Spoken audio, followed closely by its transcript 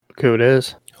Look who it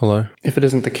is. Hello. If it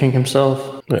isn't the king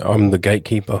himself. I'm the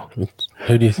gatekeeper.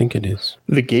 Who do you think it is?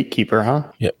 The gatekeeper, huh?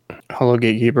 Yep. Hello,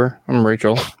 gatekeeper. I'm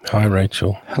Rachel. Hi,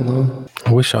 Rachel. Hello.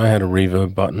 I wish I had a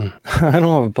reverb button. I don't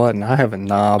have a button. I have a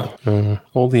knob.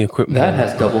 All the equipment. That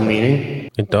has double meaning.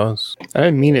 It does. I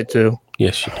didn't mean it to.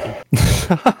 Yes, you do.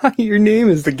 Your name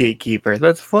is the gatekeeper.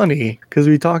 That's funny because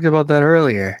we talked about that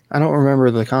earlier. I don't remember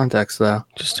the context though.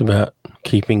 Just about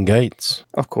keeping gates.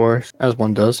 Of course, as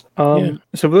one does. Yeah.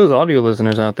 So for those audio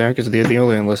listeners out there, because they're the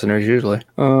only listeners usually,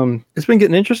 it's been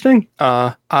getting interesting.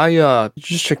 I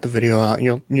just check the video out.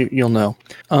 You'll know.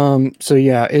 So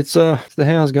yeah, it's the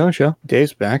Hey How's It Going show.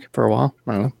 Dave's back for a while.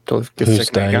 I don't know. Till he gets Who's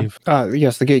sick again.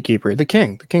 Yes, the gatekeeper, the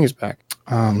king. The king is back.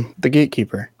 The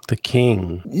gatekeeper. The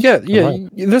king. Yeah, Right.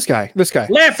 this guy.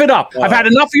 Laugh it up. I've had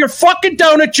enough of your fucking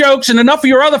donut jokes and enough of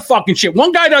your other fucking shit.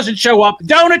 One guy doesn't show up.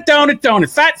 Donut.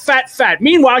 Fat.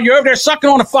 Meanwhile, you're over there sucking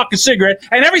on a fucking cigarette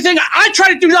and everything. I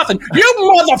try to do nothing. You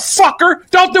motherfucker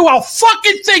don't do a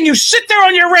fucking thing. You sit there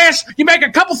on your ass, you make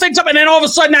a couple things up, and then all of a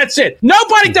sudden that's it.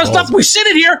 Nobody does nothing. We sit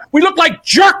in here, we look like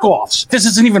jerk-offs. This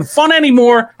isn't even fun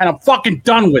anymore, and I'm fucking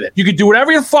done with it. You can do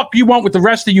whatever the fuck you want with the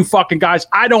rest of you fucking guys.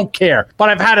 I don't care. But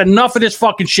I've had enough of this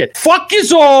fucking shit. Fuck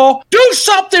yous all. Do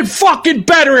something fucking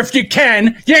better if you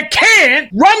can. You can't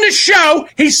run the show.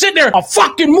 He's sitting there, a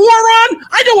fucking moron.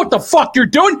 I know what the fuck you're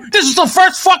doing. This is the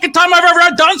first fucking time I've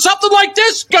ever done something like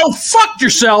this. Go fuck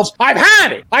yourselves. I've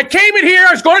had it. I came in here.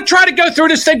 I was going to try to go through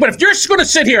this thing, but if you're just going to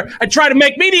sit here and try to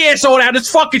make me the asshole out of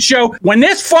this fucking show, when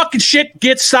this fucking shit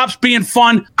stops being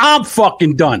fun, I'm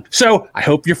fucking done. So I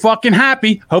hope you're fucking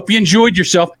happy. Hope you enjoyed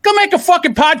yourself. Go make a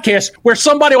fucking podcast where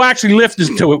somebody will actually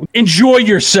listen to it. Enjoy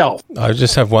yourself. I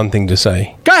just have one thing to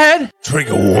say. Go ahead.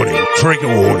 Trigger warning.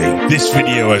 This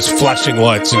video has flashing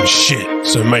lights and shit,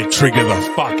 so may trigger the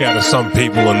fuck out of some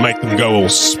people and make them go all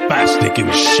spastic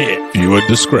and shit. Viewer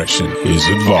discretion is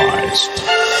advised.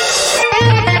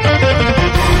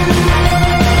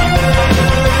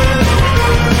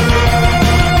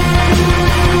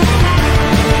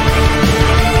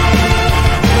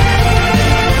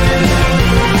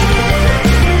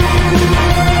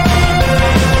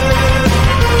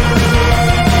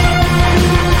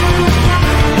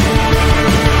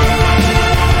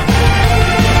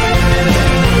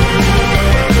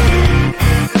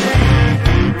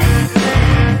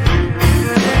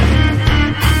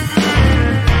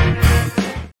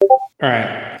 All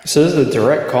right. So this is a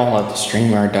direct call out to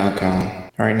StreamYard.com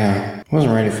right now. I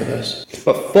wasn't ready for this.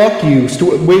 But fuck you,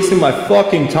 wasting my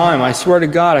fucking time. I swear to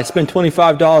God, I spend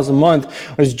 $25 a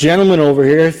month. There's gentlemen over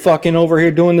here,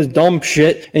 doing this dumb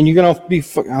shit, and you're gonna be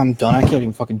I'm done. I can't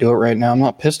even fucking do it right now. I'm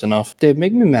not pissed enough. Dave,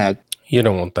 make me mad. You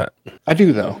don't want that. I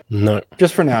do, though. No.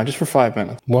 Just for now, just for 5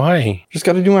 minutes. Why? Just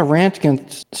got to do my rant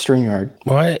against StreamYard.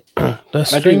 Why? The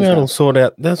StreamYard will sort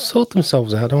out. They'll sort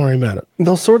themselves out. Don't worry about it.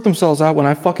 They'll sort themselves out when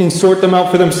I fucking sort them out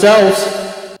for themselves.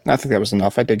 I think that was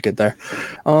enough. I did get there.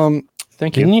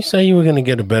 Thank you. Didn't you say you were going to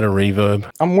get a better reverb?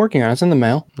 I'm working on it. It's in the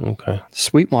mail. Okay.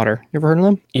 Sweetwater. You ever heard of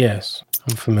them? Yes,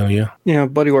 I'm familiar. Yeah,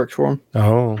 buddy works for them.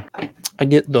 Oh. I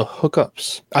get the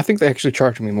hookups. I think they actually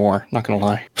charge me more. Not going to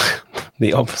lie.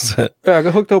 The opposite. Yeah, I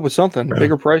got hooked up with something.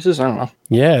 Bigger prices? I don't know.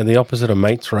 Yeah, the opposite of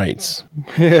mates rates.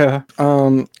 Yeah.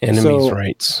 Enemies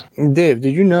rates. Dave,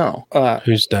 did you know?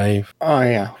 Who's Dave? Oh,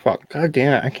 yeah. Fuck. God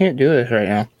damn it. I can't do this right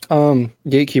now.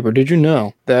 Gatekeeper, did you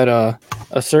know that a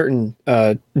certain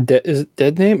is it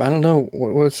dead name? I don't know.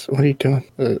 What are you doing?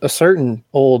 A certain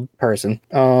old person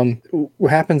who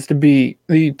happens to be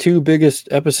the two biggest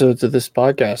episodes of this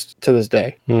podcast to this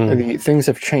day. Things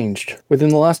have changed within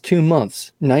the last 2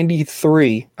 months.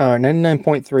 99.3,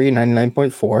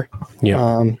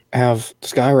 99.4 have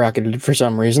skyrocketed for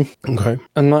some reason. Okay.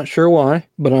 I'm not sure why,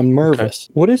 but I'm nervous.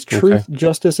 Okay. What does truth,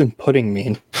 justice, and pudding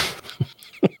mean?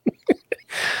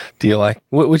 Do you like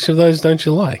which of those don't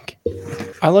you like?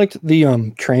 I liked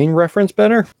the train reference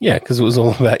better. Yeah, because it was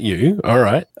all about you. All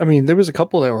right. I mean, there was a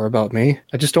couple that were about me.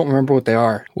 I just don't remember what they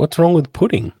are. What's wrong with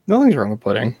pudding? Nothing's wrong with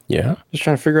pudding. Yeah. Just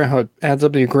trying to figure out how it adds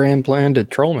up to your grand plan to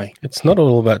troll me. It's not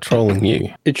all about trolling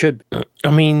you. It should.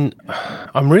 I mean,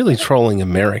 I'm really trolling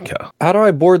America. How do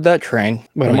I board that train?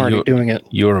 But I'm already doing it.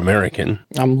 You're American.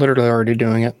 I'm literally already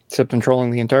doing it, except I'm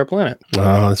trolling the entire planet.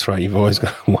 Oh, that's right. You've always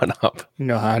got one up. You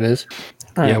know how it is.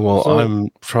 Yeah, well, I'm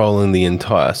trolling the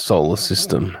entire solar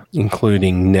system,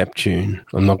 including Neptune.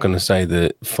 I'm not going to say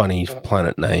the funny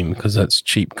planet name because that's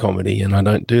cheap comedy, and I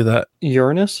don't do that.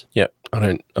 Uranus? Yep.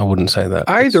 I wouldn't say that.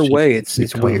 Either way, it's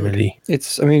weird. comedy.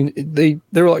 It's, I mean, they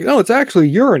were like, no, it's actually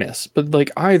Uranus, but like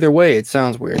either way, it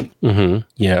sounds weird. Mm-hmm.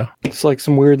 Yeah. It's like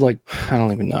some weird, like, I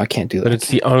don't even know. I can't do that. But it's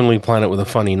the only planet with a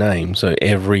funny name, so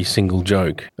every single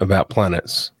joke about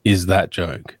planets is that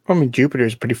joke. I mean,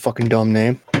 Jupiter's a pretty fucking dumb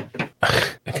name.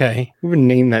 Okay. Who would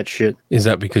name that shit? Is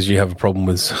that because you have a problem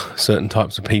with certain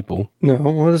types of people? No,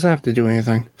 what does that have to do with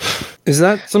anything? Is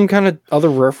that some kind of other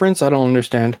reference? I don't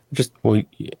understand. Just, Well,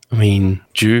 I mean,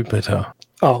 Jupiter.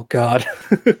 oh God.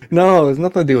 No, there's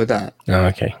nothing to do with that. Oh,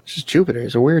 okay. It's just Jupiter.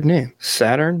 It's a weird name.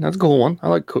 Saturn, that's a cool one. I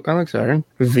like Saturn.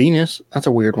 Venus, that's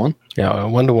a weird one. Yeah, I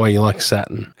wonder why you like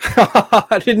Saturn.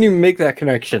 I didn't even make that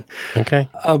connection. Okay.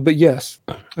 But yes,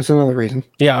 that's another reason.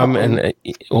 Yeah, and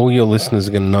all your listeners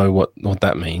are going to know what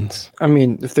that means. I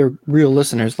mean, if they're real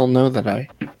listeners, they'll know that I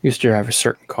used to drive a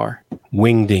certain car.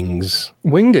 Wingdings.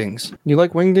 Wingdings. You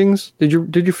like wingdings? Did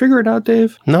you figure it out,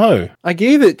 Dave? No. I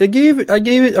gave it.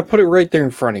 I put it right there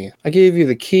in front of you. I gave you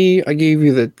the key. I gave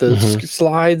you the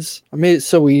slides. I made it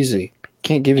so easy.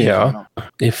 Can't give you Yeah.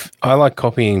 If I like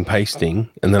copying and pasting,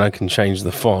 and then I can change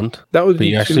the font. that would But be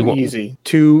you actually too easy.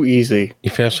 Too easy.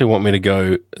 If you actually want me to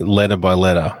go letter by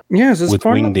letter, Yes, it's with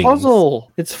part of the wingdings.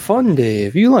 puzzle. It's fun,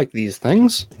 Dave. You like these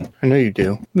things. I know you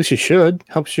do. At least you should.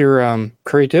 Helps your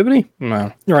creativity.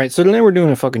 No. All right, so today we're doing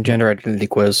a fucking gender identity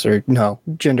quiz, or no,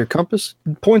 gender compass.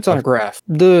 Points on a graph.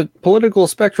 The political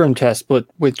spectrum test, but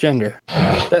with gender.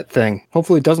 That thing.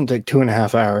 Hopefully it doesn't take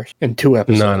 2.5 hours in 2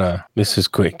 episodes. no, this is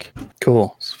quick.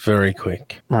 Cool. It's very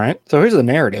quick. All right, so here's the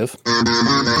narrative.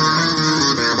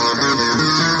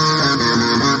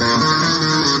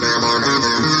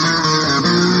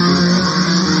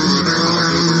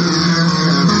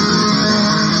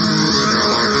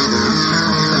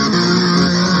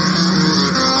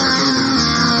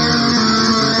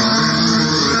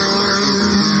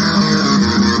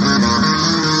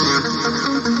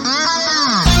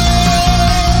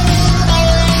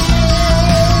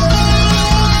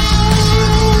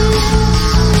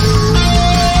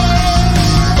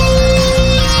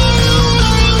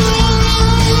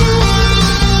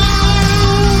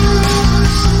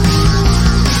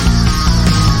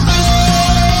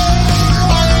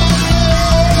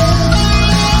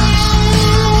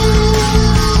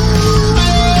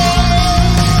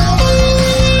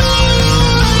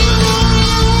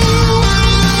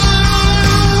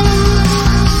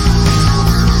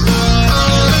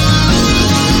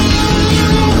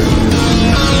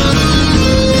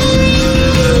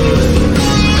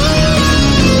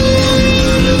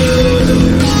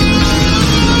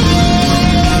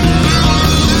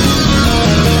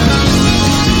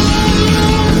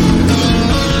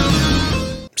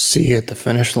 See you at the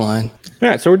finish line. All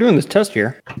right, so we're doing this test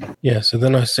here. Yeah, so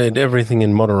then I said everything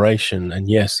in moderation, and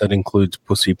yes, that includes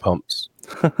pussy pumps.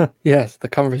 Yes, the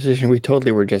conversation we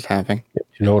totally were just having. Do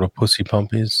you know what a pussy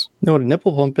pump is? Know what a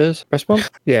nipple pump is? Breast pump?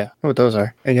 Yeah, I know what those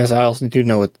are. And yes, I also do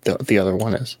know what the other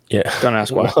one is. Yeah. Don't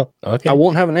ask why. Well, okay. I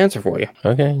won't have an answer for you.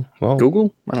 Okay. Well,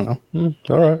 Google? I don't know.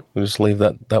 all right. We'll just leave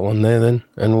that one there then,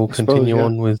 and we'll continue yeah.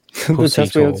 on with The pussy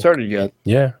test we haven't talk. started yet.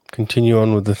 Yeah, continue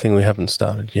on with the thing we haven't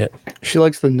started yet. She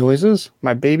likes the noises.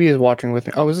 My baby is watching with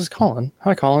me. Oh, is this Colin?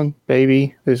 Hi, Colin.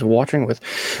 Baby is watching with...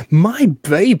 My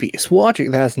baby is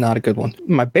watching... That's not a good one.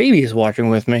 My baby is watching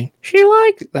with me. She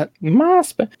likes that.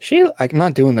 I'm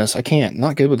not doing this. I can't.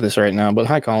 Not good with this right now, but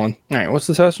hi, Colin. All right, what's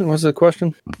the question? What's the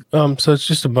question? So it's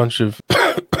just a bunch of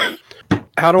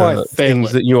How do I fail things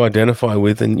it? that you identify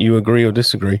with and you agree or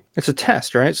disagree. It's a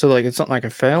test, right? So, like, it's something I can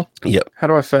fail? Yep. How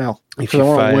do I fail? If 'Cause you I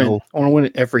want to win. fail, I want to win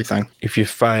at everything. if you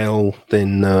fail,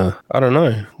 then I don't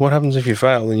know. What happens if you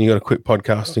fail? Then you got to quit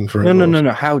podcasting forever.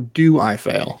 No. How do I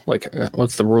fail? Like,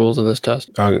 what's the rules of this test?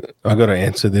 I got to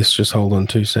answer this. Just hold on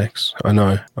 2 secs. I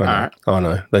know. Alright. I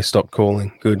know. They stopped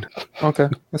calling. Good. Okay,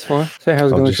 that's fine. Say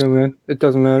how's it I'll going, just- show man. It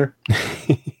doesn't matter.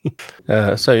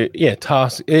 So yeah,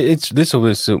 task. This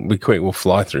will be quick. We'll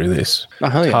fly through this. Oh,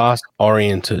 hell yeah. Task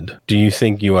oriented. Do you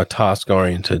think you are task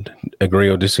oriented? Agree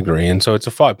or disagree? And so it's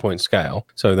a 5-point scale.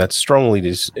 So that's strongly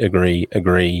disagree,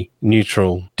 agree,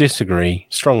 neutral, disagree,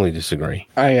 strongly disagree.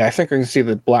 I think I can see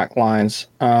the black lines.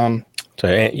 So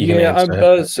you can Yeah,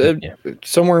 answer. yeah.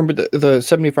 Somewhere in the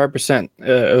 75%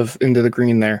 of into the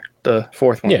green there. The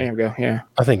fourth one. Yeah. There we go. Yeah.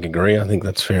 I think agree. I think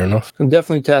that's fair enough. I'm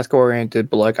definitely task oriented,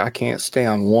 but like I can't stay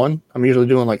on one. I'm usually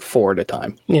doing like 4 at a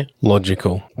time. Yeah,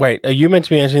 logical. Wait, are you meant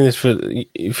to be answering this for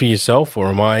yourself, or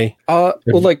am I? Well, like,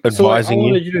 so like, I Advising you?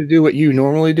 wanted you to do what you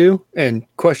normally do and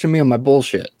question me on my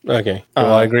bullshit. Okay,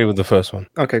 well, I agree with the first one.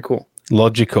 Okay, cool.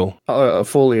 Logical. I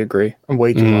fully agree. I'm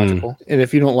way too logical. And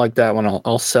if you don't like that one,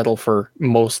 I'll settle for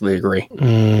mostly agree.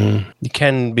 You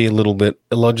can be a little bit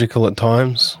illogical at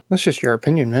times. That's just your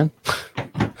opinion, man.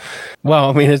 Well,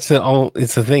 I mean, it's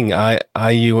the thing.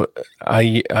 Are you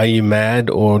mad,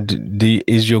 or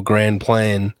is your grand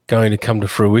plan going to come to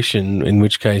fruition? In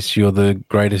which case, you're the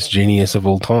greatest genius of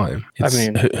all time.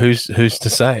 Who's to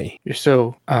say? You're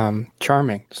so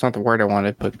charming. It's not the word I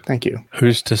wanted, but thank you.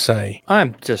 Who's to say?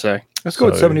 I'm to say. Let's go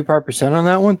with 75% on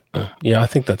that one. Yeah, I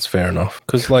think that's fair enough.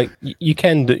 Because like you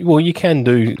can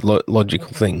do logical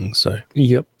things. So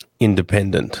yep.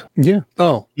 Independent. Yeah.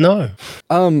 Oh no.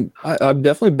 I've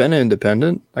definitely been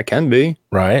independent. I can be.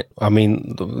 Right. I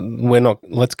mean, we're not.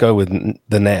 Let's go with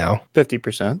the now.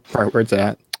 50%. Right where it's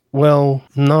at. Well,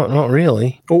 not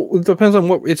really. Well, it depends on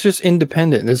what. It's just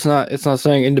independent. It's not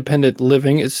saying independent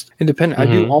living. It's independent. I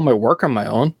do all my work on my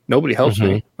own. Nobody helps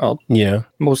me. Well, yeah,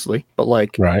 mostly. But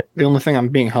like, right. The only thing I'm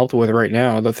being helped with right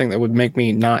now, the thing that would make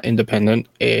me not independent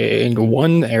in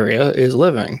one area is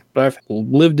living. But I've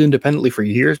lived independently for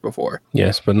years before.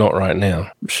 Yes, but not right now.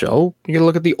 So you gotta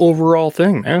look at the overall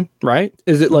thing, man. Right?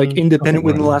 Is it like independent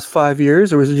within the last 5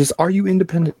 years, or is it just are you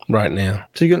independent right now?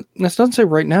 So that doesn't say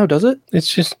right now, does it?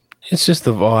 It's just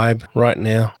the vibe right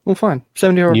now. Well, fine.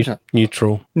 70%.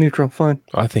 Neutral. Neutral, fine.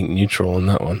 I think neutral on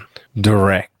that one.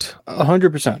 Direct.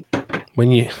 100%.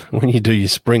 When you do your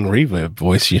spring reverb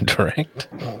voice, you're direct.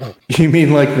 You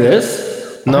mean like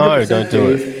this? No, don't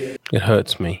do it. It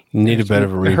hurts me. You need a bit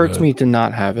of a reverb. It hurts me to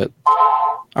not have it.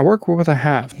 I work with what I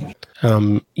have.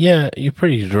 Yeah, you're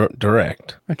pretty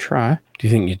direct. I try. Do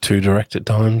you think you're too direct at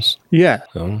times? Yeah.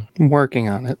 I'm working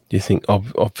on it. Do you think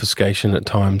obfuscation at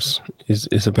times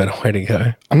is a better way to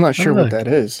go? I'm not sure what that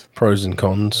is. Pros and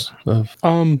cons of...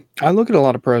 I look at a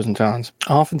lot of pros and cons.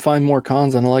 I often find more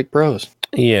cons than I like pros.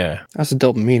 Yeah. That's a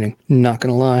double meaning. Not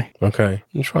gonna lie. Okay.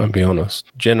 I'll try and be honest.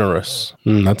 Generous.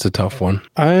 That's a tough one.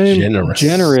 I'm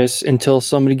generous until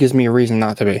somebody gives me a reason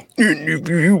not to be. If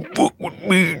you fuck with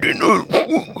me, then I'll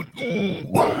fuck with you.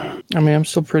 I mean, I'm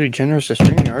still pretty generous to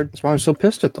StreamYard. That's why I'm so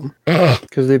pissed at them.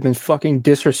 Because they've been fucking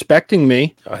disrespecting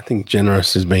me. I think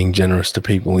generous is being generous to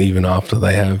people even after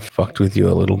they have fucked with you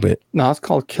a little bit. No, it's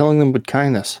called killing them with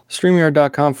kindness.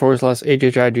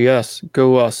 StreamYard.com/HHIGS.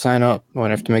 Go sign up. I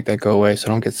might have to make that go away so I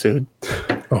don't get sued.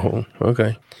 Oh,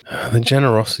 okay. The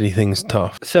generosity thing's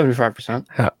tough. 75%.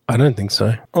 I don't think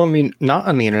so. Well, I mean, not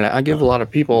on the internet. I give a lot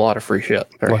of people a lot of free shit.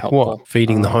 Very like helpful. What?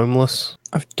 Feeding the homeless?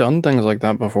 I've done things like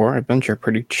that before. I've been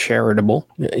pretty charitable.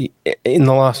 In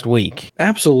the last week?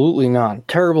 Absolutely not.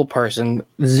 Terrible person.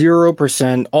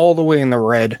 0%. All the way in the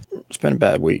red. It's been a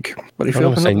bad week. But if you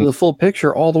open up the full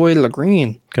picture, all the way to the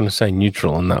green. Going to say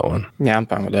neutral on that one. Yeah, I'm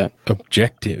fine with that.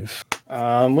 Objective.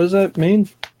 What does that mean?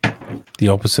 The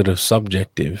opposite of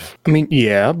subjective. I mean,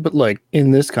 yeah, but like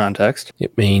in this context,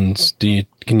 it means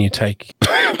can you take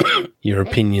your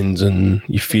opinions and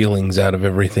your feelings out of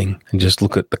everything and just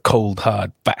look at the cold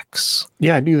hard facts?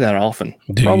 Yeah, I do that often.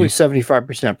 Probably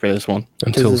 75% for this one.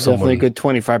 Until there's definitely a good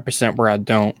 25% where I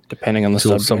don't, depending on the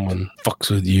subject. Until someone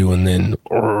fucks with you and then...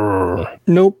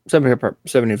 Nope, 75,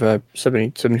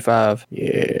 75.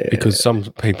 Yeah. Because some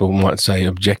people might say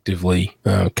objectively,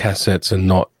 cassettes are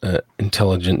not an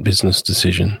intelligent business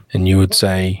decision. And you would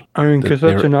say... I mean,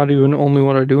 cassettes are not even only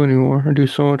what I do anymore. I do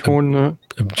so much more than that.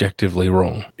 Objectively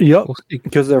wrong. Yep,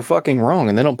 because they're fucking wrong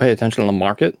and they don't pay attention to the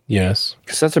market. Yes.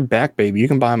 Cassettes are back, baby. You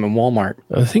can buy them in Walmart.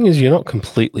 The thing is, you're not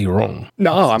completely wrong.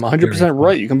 No, I'm 100%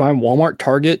 right. You can buy them Walmart,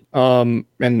 Target, and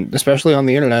especially on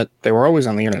the internet. They were always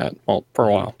on the internet, well, for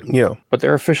a while. Yeah. But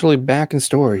they're officially back in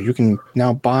store. You can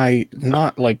now buy,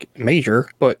 not like major,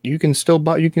 but you can still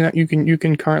buy, you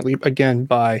can currently, again,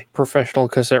 buy professional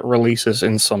cassette releases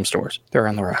in some stores. They're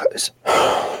on the rise.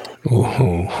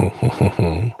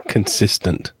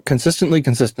 Consistent. Consistently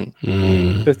consistent.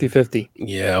 50-50.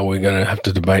 Yeah, we're going to have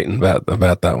to debate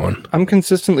about that one. I'm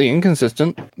consistently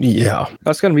inconsistent. Yeah.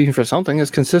 That's going to be for something.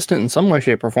 It's consistent in some way,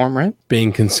 shape, or form, right?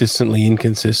 Being consistently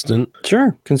inconsistent.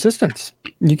 Sure. Consistence.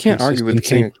 You can't argue with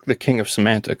the king of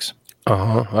semantics.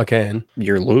 I can.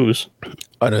 You lose.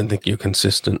 I don't think you're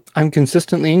consistent. I'm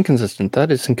consistently inconsistent. That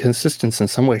is inconsistent in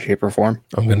some way, shape, or form.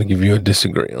 I'm going to give you a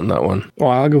disagree on that one. Well,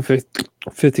 I'll go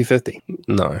 50-50.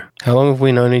 No. How long have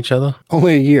we known each other?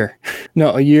 Only a year.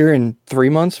 No, a year and 3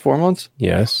 months, 4 months?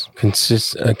 Yes.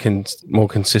 More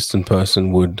consistent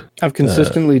person would... I've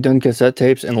consistently done cassette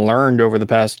tapes and learned over the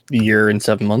past year and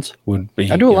 7 months. Would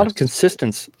be... I do a lot of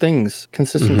consistent things.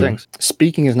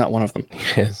 Speaking is not one of them.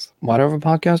 Yes. Why do I have a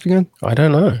podcast again? I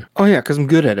don't know. Oh, yeah, because I'm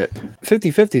good at it.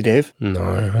 50-50, Dave. No,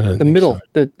 I don't The middle,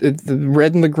 so. the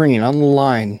red and the green on the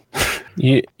line.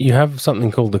 You have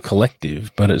something called the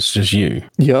collective, but it's just you.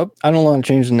 Yep. I don't want to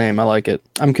change the name. I like it.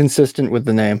 I'm consistent with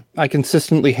the name. I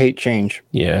consistently hate change.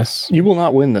 Yes. You will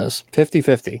not win this.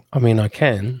 50-50. I mean, I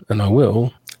can, and I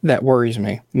will. That worries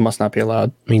me. It must not be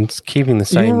allowed. I mean, it's keeping the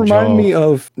same You job, remind me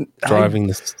of driving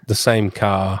the same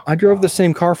car. I drove the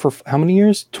same car for how many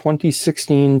years?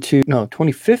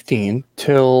 2015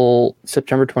 till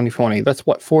September 2020. That's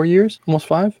what, 4 years? Almost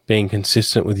 5? Being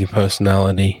consistent with your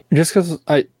personality. Just because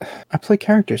I play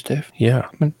characters, Dave. Yeah.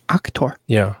 I'm an actor.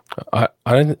 Yeah.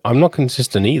 I'm not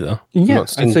consistent either. Yeah,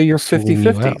 I'd say you're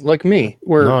 50-50, like me,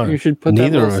 where No, you should put that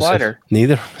neither little of us slider.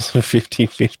 Neither of us are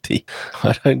 50-50.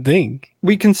 I don't think.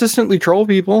 We consistently troll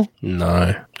people.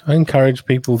 No. I encourage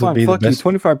people to Fine, be the fuck you, best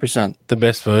 25%. the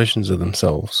best versions of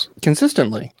themselves.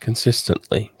 Consistently.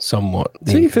 Consistently. Somewhat.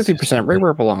 Say 50%, right where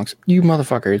it belongs. You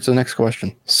motherfucker, it's the next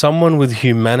question. Someone with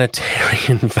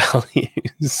humanitarian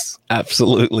values.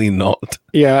 Absolutely not.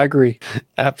 Yeah, I agree.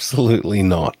 Absolutely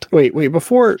not. Wait,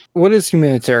 before, what is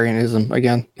humanitarianism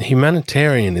again?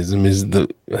 Humanitarianism is the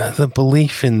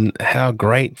belief in how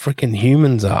great freaking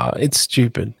humans are. It's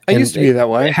stupid. I used to be that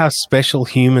way. How special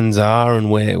humans are,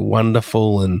 and we're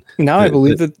wonderful, and Now I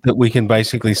believe that we can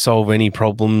basically solve any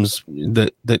problems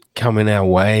that come in our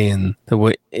way, and that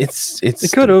we it's it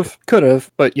could have,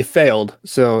 but you failed.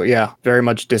 So yeah, very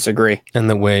much disagree. and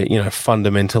that we're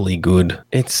fundamentally good.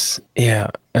 It's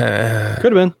Could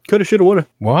have been, could have, should have, would have.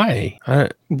 why?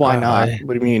 Why not?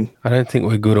 What do you mean? I don't think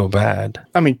we're good or bad.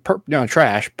 I mean,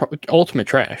 trash, ultimate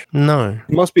trash. No.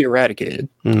 It must be eradicated,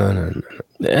 No.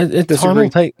 Time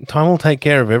Disagree. will take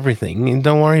care of everything. And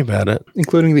don't worry about it.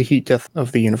 including the heat death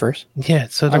of the universe. Yeah,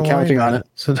 so I'm don't worry counting about on it.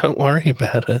 So don't worry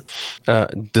about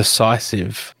it.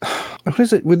 Decisive. What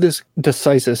is it with this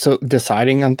decisive? So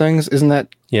deciding on things, isn't that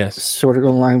Yes. sort of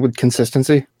in line with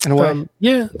consistency in a way?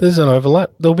 Yeah, there's an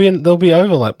overlap. There'll be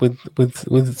overlap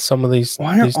with some of these.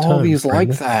 Why are all terms, these like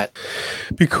Brandon. that?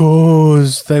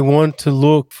 Because they want to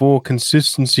look for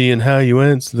consistency in how you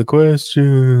answer the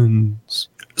questions.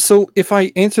 So if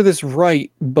I answer this right,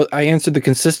 but I answered the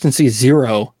consistency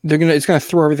 0, it's gonna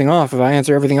throw everything off. If I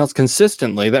answer everything else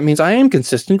consistently, that means I am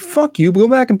consistent. Fuck you. Go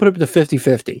back and put it to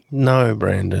 50-50. No,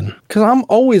 Brandon. Because I'm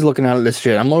always looking at this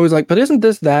shit. I'm always like, but isn't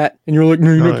this that? And you're like,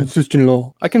 no, you're not consistent at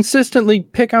all. I consistently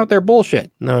pick out their bullshit.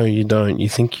 No, you don't. You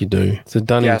think you do. It's a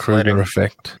Dunning-Kruger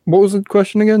effect. What was the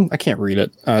question again? I can't read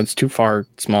it. It's too far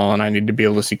small, and I need to be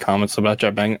able to see comments about you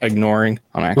being ignoring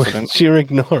on accident. You're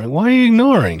ignoring. Why are you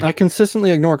ignoring? I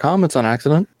consistently ignore comments on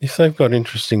accident. If they've got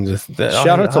interesting...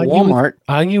 Shout out to Walmart.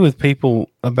 Argue with people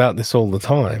about this all the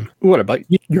time. What about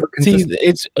your See,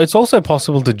 consistent? it's also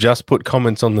possible to just put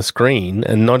comments on the screen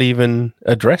and not even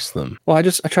address them. Well, I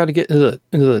try to get into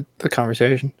the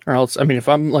conversation, or else, I mean, if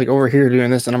I'm like over here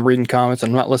doing this and I'm reading comments,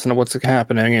 I'm not listening to what's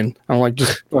happening, and I'm like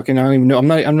just fucking, I don't even know. I'm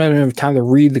not even have time to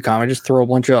read the comment. I just throw a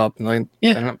bunch up, and like,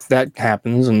 Yeah. and if that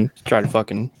happens, and try to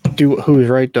fucking do what Who Is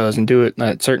Right does, and do it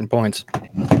at certain points.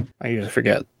 I usually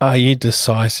forget. Are you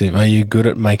decisive? Are you good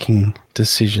at making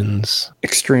decisions?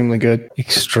 Extremely good.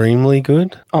 Extremely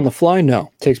good? On the fly,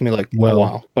 no. Takes me like a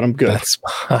while, but I'm good. That's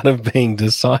part of being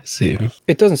decisive.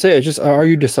 It doesn't say, it's just, are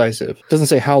you decisive? It doesn't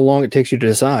say how long it takes you to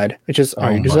decide. It's just, are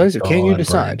Oh you my decisive? Can you God,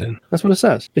 decide? Brandon. That's what it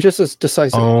says. It just says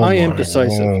decisive. Oh I am my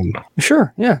decisive. God.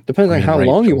 Sure, yeah. Depends on mean, how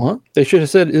long you Rachel. want. They should have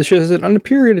said on a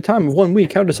period of time of 1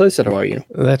 week, how decisive are you?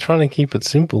 They're trying to keep it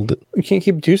simple. You can't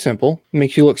keep it too simple. It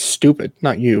makes you look stupid.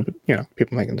 Not you, but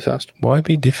people making the test. Why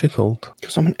be difficult?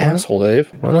 Because I'm an asshole, Dave.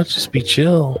 Why not just be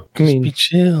chill? I mean- Just be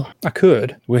chill. I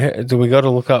could. Do we got to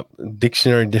look up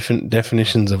dictionary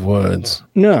definitions of words?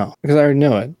 No, because I already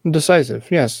know it. Decisive.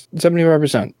 Yes.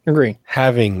 75%. Agree.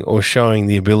 Having or showing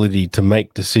the ability to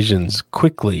make decisions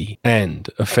quickly and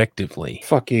effectively.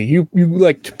 Fuck you. You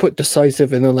like to put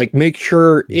decisive and then like make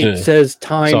sure it Yeah. says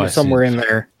time Decisive. somewhere in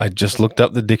there. I just looked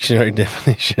up the dictionary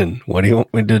definition. What do you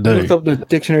want me to I do? looked up the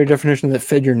dictionary definition that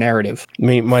fed your narrative. I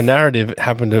mean, my narrative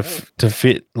happened to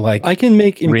fit like I can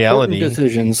make important reality.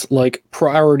 decisions like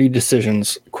priority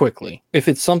decisions quickly. If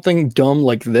it's something dumb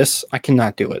like this, I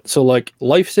cannot do it. So like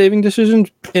life-saving decisions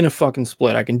in a fucking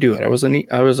split, I can do it. I was not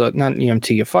an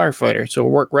EMT, a firefighter. So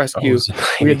work rescue,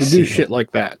 we had to do shit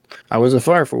like that. I was a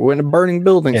firefighter. We went to burning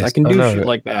buildings. Yes, I can I do know. shit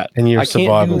like that. And you're I a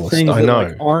can't do survivalist. things I that know.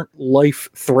 like, aren't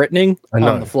life-threatening I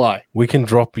know. on the fly. We can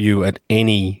drop you at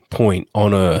any point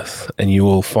on Earth and you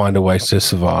will find a way to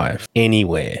survive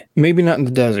anywhere. Maybe not in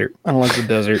the desert. I don't like the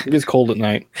desert. It gets cold at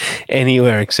night.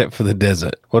 Anywhere except for the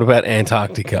desert. What about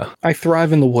Antarctica? Antarctica. I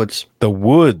thrive in the woods. The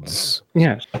woods.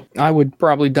 Yes, I would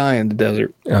probably die in the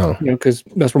desert. Oh. Because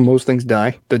that's where most things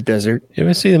die. The desert. You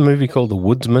ever see the movie called The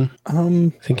Woodsman?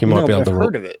 I think you might be able to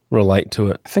heard of it. relate to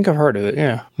it. I think I've heard of it.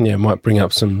 Yeah. Yeah, it might bring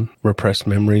up some repressed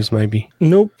memories, maybe.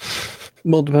 Nope.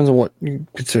 Well, it depends on what you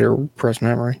consider repressed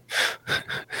memory.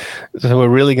 So we're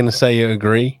really going to say you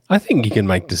agree? I think you can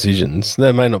make decisions.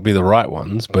 They may not be the right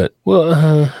ones, but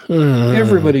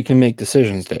Everybody can make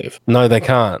decisions, Dave. No, they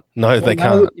can't. No, they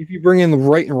can't. If you bring in the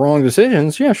right and wrong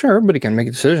decisions, yeah, sure, everybody can make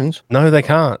decisions. No, they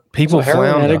can't. People So a heroin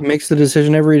flounder. addict makes the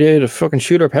decision every day to fucking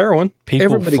shoot up heroin.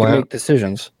 Everybody can make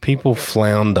decisions. People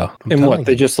flounder. And what?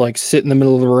 They just like sit in the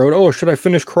middle of the road. Oh, should I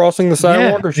finish crossing the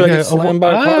sidewalk or should I get slammed by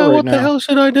a car right what now? the hell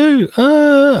should I do?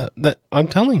 I'm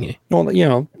telling you. Well, you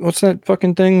know, what's that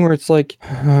fucking thing where it's like,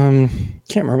 can't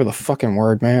remember the fucking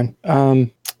word, man.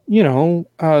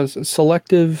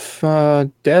 Selective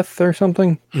death or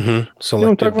something. Mm-hmm.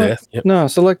 Selective death. Yep. No,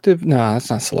 selective. No, that's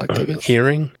not selective. It's,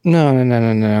 Hearing.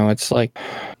 No. It's like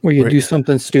where you do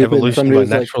something stupid. Evolution by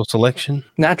natural selection.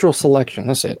 Natural selection.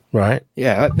 That's it. Right.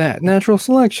 Yeah, that natural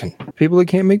selection. People that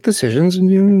can't make decisions and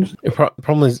The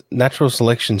problem is natural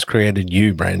selection's created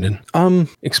you, Brandon.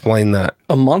 Explain that.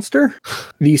 A monster,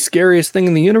 the scariest thing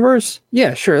in the universe.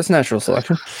 Yeah, sure, that's natural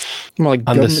selection. More like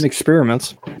government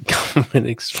experiments. Government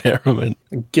experiment.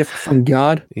 A gift from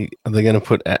God. Are they going to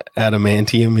put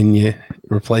adamantium in you?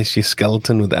 Replace your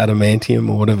skeleton with adamantium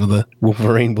or whatever the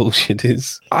Wolverine bullshit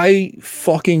is? I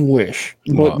fucking wish,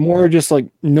 but more just like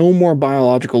no more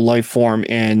biological life form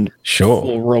and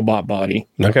full robot body.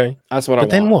 Okay, that's what I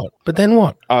want. But then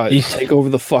what? Take over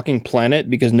the fucking planet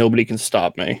because nobody can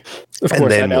stop me. Of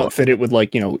course, I'd outfit it with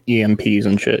like EMPs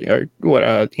and shit, or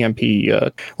EMP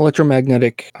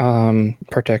electromagnetic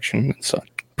protection and such.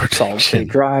 Solid state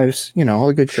drives, all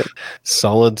the good shit.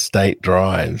 Solid state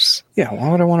drives. Yeah, why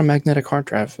would I want a magnetic hard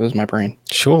drive if it was my brain?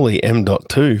 Surely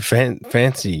M.2,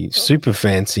 fancy, super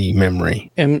fancy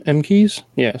memory. M keys?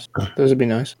 Yes, those would be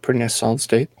nice. Pretty nice solid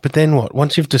state. But then what?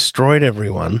 Once you've destroyed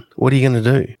everyone, what are you going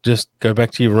to do? Just go back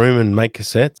to your room and make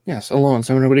cassettes? Yes, alone,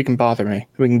 so nobody can bother me.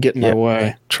 We can get in my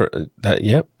way.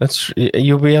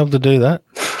 You'll be able to do that.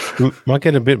 You might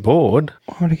get a bit bored.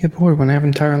 Why would I get bored when I have an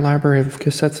entire library of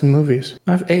cassettes and movies?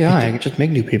 I have AI. I can just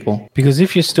make new people. Because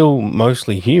if you're still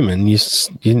mostly human, you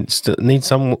still need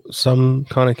some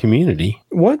kind of community.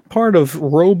 What part of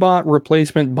robot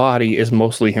replacement body is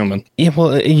mostly human? Yeah,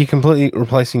 well, are you completely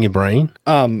replacing your brain?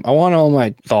 I want all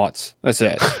my thoughts. That's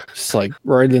it. Just like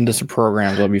right into some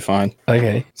programs, I'll be fine.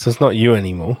 Okay, so it's not you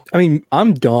anymore. I mean,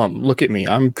 I'm dumb. Look at me.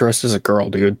 I'm dressed as a girl,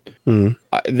 dude.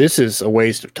 This is a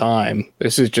waste of time.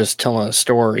 This is just telling a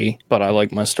story, but I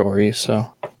like my stories, so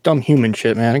dumb human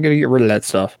shit, man. I gotta get rid of that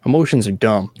stuff. Emotions are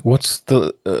dumb. What's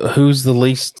the who's the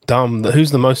least dumb?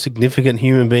 Who's the most significant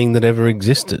human being that ever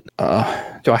existed?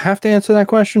 Do I have to answer that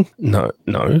question? No,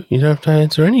 you don't have to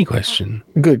answer any question.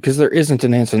 Good, because there isn't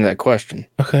an answer to that question.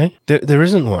 Okay, there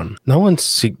isn't one. No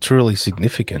one's truly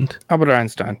significant. Albert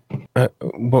Einstein. But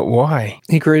why?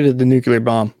 He created the nuclear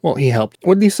bomb. Well, he helped.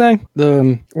 What did he say?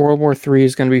 The World War III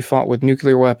is going to be fought with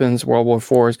nuclear weapons. World War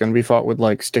IV is going to be fought with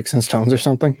like sticks and stones or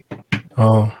something.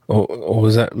 Oh, or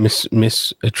was that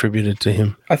misattributed to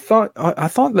him? I thought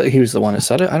that he was the one that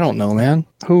said it. I don't know, man.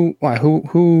 Who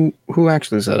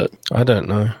actually said it? I don't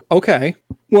know. Okay.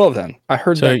 Well then, I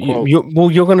heard that quote.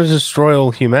 You're going to destroy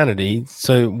all humanity.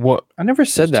 So what? I never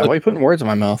said that. Why are you putting words in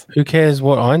my mouth? Who cares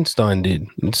what Einstein did?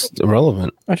 It's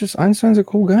irrelevant. Einstein's a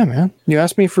cool guy, man. You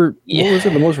asked me for what was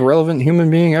it, the most relevant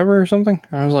human being ever or something?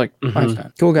 I was like,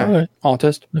 Einstein, cool guy, right.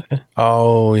 Autist. Okay.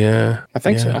 Oh yeah, I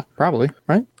think so. Probably,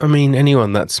 right? I mean,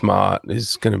 anyone that smart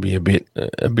is going to be a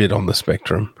bit on the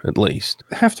spectrum, at least.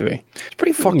 Have to be. It's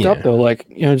pretty fucked up though. Like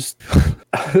just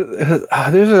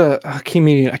there's a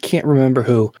comedian, I can't remember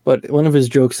who, but one of his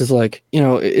jokes is like,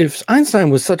 if Einstein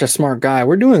was such a smart guy,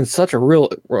 we're doing such a real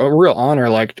honor.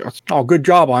 Like, oh, good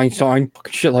job, Einstein.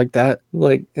 Fucking shit like that.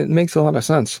 Like, it makes a lot of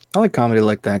sense. I like comedy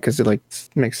like that because it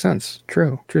makes sense.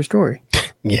 True story.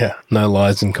 Yeah, no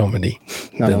lies in comedy.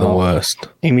 They're the worst.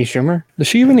 Amy Schumer? Does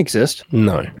she even exist?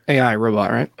 No. AI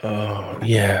robot, right? Oh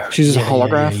yeah. She's just a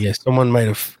holograph. Yeah. Someone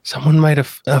made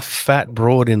a fat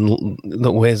broad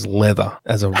that wears leather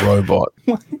as a robot.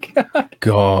 Oh my God.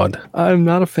 God. I'm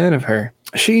not a fan of her.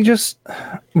 She just,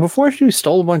 Before she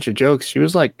stole a bunch of jokes, she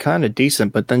was like kind of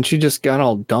decent, but then she just got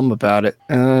all dumb about it.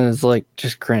 And it's like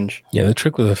just cringe. Yeah, the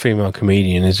trick with a female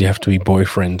comedian is you have to be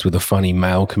boyfriends with a funny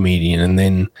male comedian, and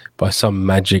then by some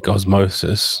magic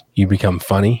osmosis, you become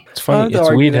funny. It's funny.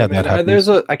 It's weird how that happens.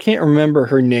 I can't remember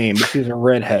her name, but she's a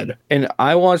redhead. And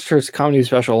I watched her comedy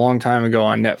special a long time ago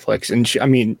on Netflix.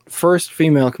 And first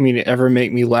female comedian ever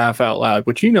make me laugh out loud,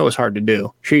 which is hard to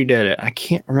do. She did it. I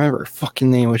can't remember her fucking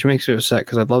name, which makes me upset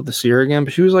because I'd love to see her again.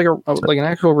 But she was like an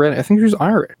actual redhead. I think she was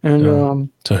Irish. And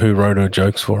so who wrote her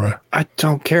jokes for her? I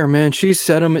don't care, man. She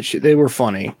said them. They were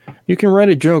funny. You can write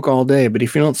a joke all day, but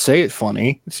if you don't say it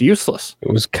funny, it's useless.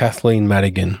 It was Kathleen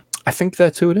Madigan. I think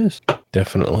that's who it is.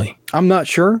 Definitely. I'm not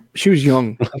sure. She was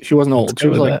young. She wasn't old. She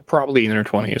was like probably in her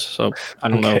 20s. So I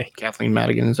don't know. Kathleen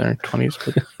Madigan is in her 20s.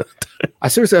 But I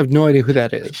seriously have no idea who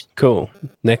that is. Cool.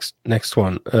 Next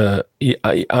one.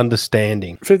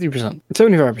 Understanding. 50%.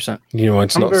 75%.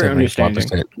 It's not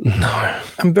 75%. No.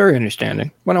 I'm very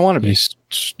understanding when I want to be.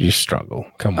 You struggle.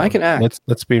 Come on. I can act.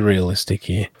 Let's be realistic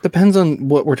here. Depends on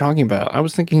what we're talking about. I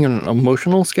was thinking on an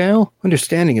emotional scale.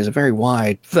 Understanding is a very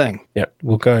wide thing. Yeah,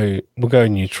 we'll go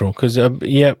neutral because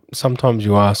sometimes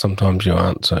you are, sometimes you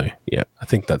aren't. So yeah, I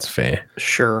think that's fair.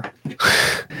 Sure.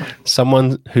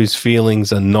 Someone whose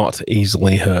feelings are not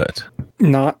easily hurt.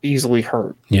 Not easily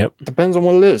hurt. Yep. Depends on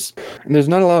what it is. And there's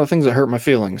not a lot of things that hurt my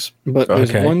feelings, but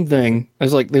there's one thing.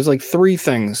 There's like three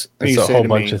things. There's a whole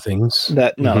bunch of things.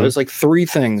 There's like three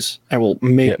things that will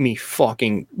make me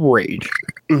fucking rage.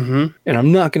 Mm-hmm. And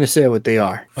I'm not going to say what they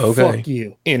are. Okay. Fuck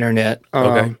you, internet.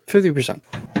 50%.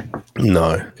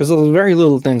 No. Because there's very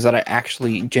little things that I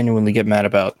actually genuinely get mad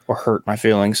about or hurt my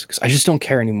feelings. Because I just don't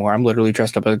care anymore. I'm literally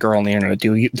dressed up as a girl on the internet.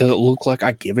 Does it look like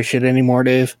I give a shit anymore,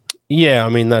 Dave? Yeah, I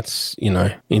mean that's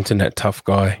internet tough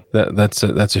guy. That's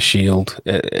a shield.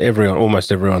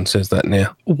 Almost everyone says that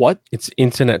now. What? It's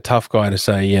internet tough guy to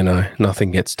say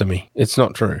nothing gets to me. It's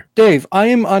not true. Dave, I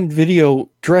am on video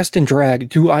dressed in drag.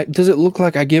 Does it look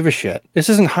like I give a shit? This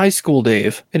isn't high school,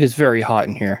 Dave. It is very hot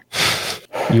in here.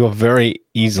 You are very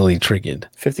easily triggered.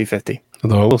 50-50.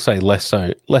 Although I will say less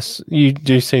so. You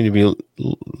do seem to be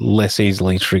less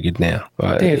easily triggered now.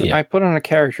 Dave, I put on a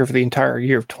character for the entire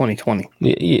year of 2020.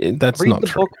 Yeah, that's not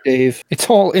true. Read the book, Dave. It's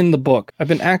all in the book. I've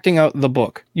been acting out the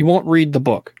book. You won't read the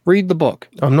book. Read the book.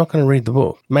 I'm not going to read the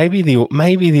book. Maybe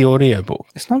the audio book.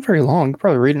 It's not very long. You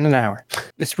probably read it in an hour.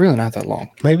 It's really not that long.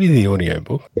 Maybe the audio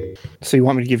book. So you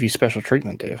want me to give you special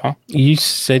treatment, Dave, huh? You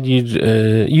said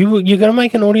you're going to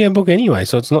make an audio book anyway,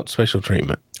 so it's not special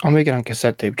treatment. I'll make it on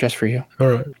cassette tape just for you. All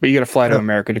right. But you got to fly to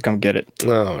America to come get it.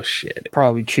 Oh, shit.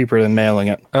 Probably cheaper than mailing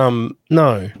it.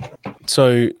 No.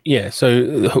 So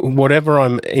whatever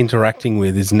I'm interacting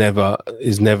with is never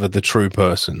the true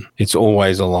person. It's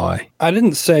always a lie. I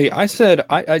didn't say, I said,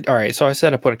 all right, so I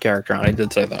said I put a character on. I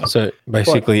did say that. So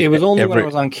basically, but it was only when I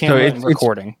was on camera and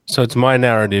recording. So it's my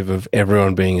narrative of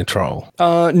everyone being a troll.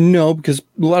 No, because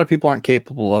a lot of people aren't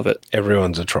capable of it.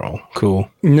 Everyone's a troll. Cool.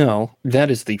 No,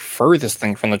 that is the furthest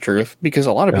thing from the truth because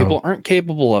a lot of people aren't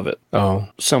capable of it. Oh.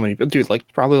 So many people, dude, like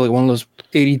probably like one of those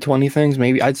 80-20 things,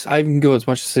 maybe. I can go as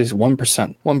much as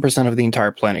 1%. 1% of the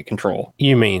entire planet control.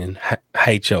 You mean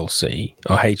HLC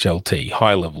or HLT,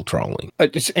 high level trolling?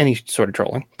 Just any sort of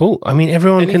trolling. Well, I mean,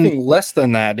 anything less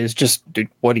than that is just, dude,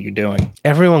 what are you doing?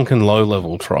 Everyone can low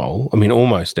level troll. I mean,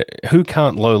 almost. Who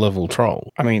can't low level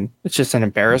troll? I mean, it's just an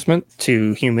embarrassment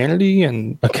to humanity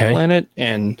and the planet,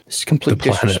 and it's complete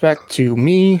disrespect to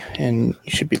me, and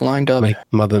you should be lined up. Make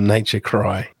Mother Nature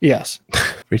cry. Yes.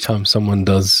 Every time someone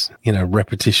does,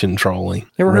 repetition trolling.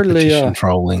 Ever heard of the,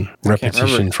 trolling.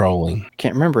 Repetition trolling.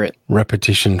 Can't remember it.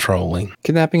 Repetition trolling.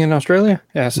 Kidnapping in Australia?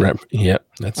 Yes. Yep,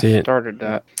 that's it. Started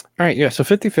that. All right, yeah, so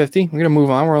 50-50. We're going to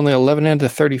move on. We're only 11 into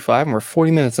 35, and we're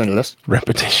 40 minutes into this.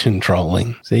 Repetition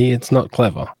trolling. See, it's not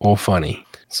clever or funny.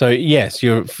 So yes,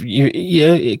 you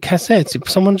cassettes. If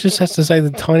someone just has to say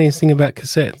the tiniest thing about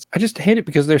cassettes, I just hate it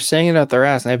because they're saying it out their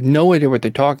ass, and I have no idea what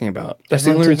they're talking about. That's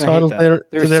the only reason I hate that.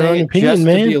 They're their own opinion, just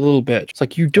man. to be a little bitch. It's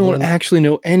like you don't actually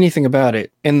know anything about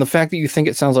it, and the fact that you think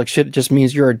it sounds like shit just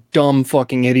means you're a dumb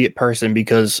fucking idiot person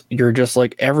because you're just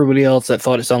like everybody else that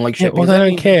thought it sounded like shit. Yeah, well, they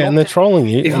don't care, and they're trolling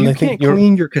you. If and you they can't think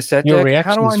clean your cassette deck,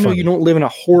 how do I know funny. you don't live in a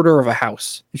hoarder of a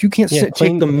house? If you can't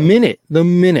take the minute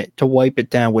to wipe it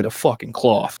down with a fucking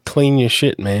cloth. off. Clean your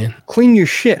shit, man. Clean your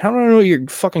shit. How do I know your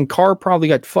fucking car probably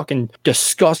got fucking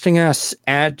disgusting ass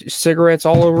ad cigarettes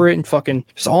all over it and fucking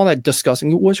just all that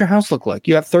disgusting. What's your house look like?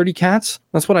 You have 30 cats?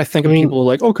 That's what I think of people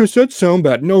like, oh, cassettes sound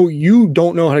bad. No, you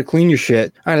don't know how to clean your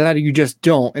shit. Either that or you just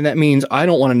don't. And that means I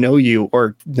don't want to know you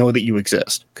or know that you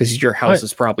exist because your house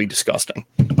is probably disgusting.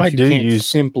 I do use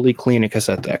simply clean a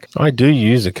cassette deck. I do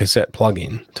use a cassette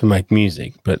plug-in to make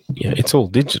music, but it's all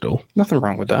digital. Nothing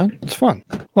wrong with that. It's fun.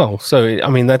 Well, so I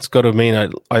mean that's got to mean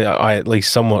I at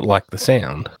least somewhat like the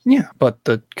sound. Yeah, but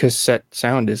the cassette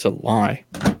sound is a lie.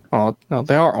 Oh, no,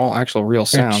 they are all actual real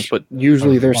sounds, but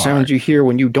usually they're sounds you hear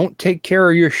when you don't take care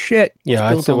of your shit.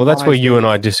 Yeah, well, that's where you and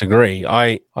I disagree.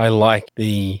 I like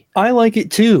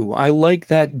it too. I like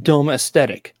that dumb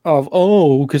aesthetic of,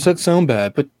 cassette sound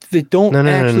bad, but they don't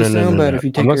actually sound bad if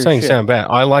you take care of your shit. I'm not saying sound bad.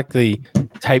 I like the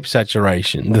tape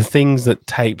saturation, the things that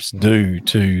tapes do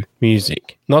to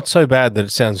music. Not so bad that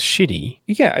it sounds shitty.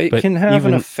 Yeah, it can have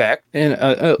an effect and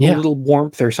a little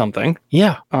warmth or something.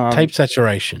 Yeah, tape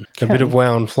saturation, a bit of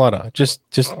wow and flutter. Just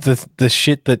the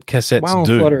shit that cassettes wow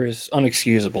do. And flutter is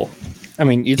unexcusable. I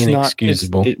mean, it's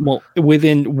inexcusable. Well,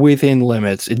 within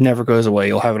limits, it never goes away.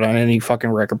 You'll have it on any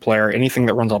fucking record player, anything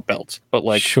that runs off belts. But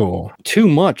like, sure, too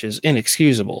much is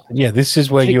inexcusable. Yeah, this is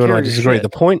where you and I disagree. The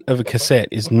point of a cassette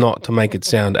is not to make it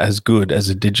sound as good as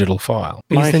a digital file.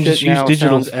 My shit just use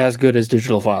digital sounds as good as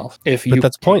digital files. But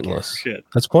that's pointless.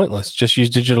 That's pointless. Just use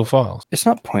digital files. It's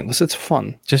not pointless. It's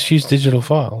fun. Just use digital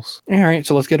files. All right,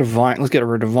 so let's get let's get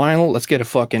rid of vinyl. Let's get a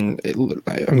fucking.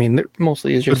 I mean, it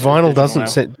mostly is just. But vinyl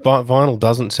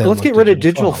doesn't sound. Let's get rid of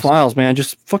digital files, man.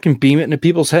 Just fucking beam it into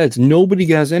people's heads. Nobody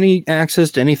has any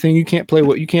access to anything. You can't play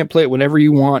it whenever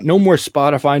you want. No more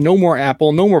Spotify. No more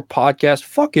Apple. No more podcast.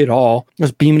 Fuck it all.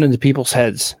 Just beam it into people's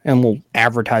heads, and we'll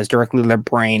advertise directly to their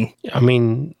brain. I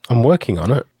mean, I'm working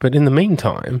on it, but in the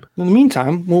meantime,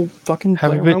 we'll fucking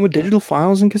play around with digital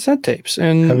files and cassette tapes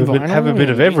and have a bit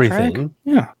of everything.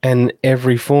 Yeah, and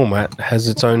every format has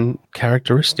its own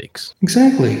characteristics.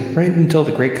 Exactly. Right until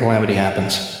the great calamity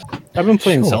happens. I've been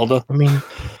playing Zelda. I mean,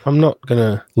 I'm not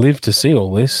gonna live to see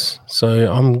all this,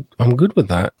 so I'm good with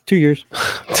that. 2 years.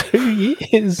 2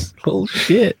 years.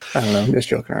 Bullshit. I don't know. I'm just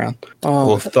joking around.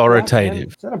 Authoritative.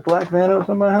 Is that a black van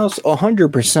outside my house?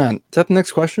 100%. Is that the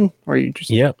next question? Or are you just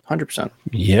 100%?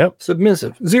 Yep.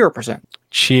 Submissive. 0%.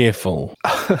 Cheerful.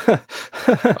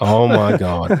 Oh my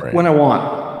God. Brandon. When I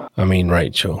want. I mean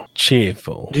Rachel.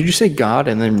 Cheerful. Did you say God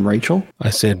and then Rachel? I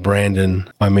said Brandon.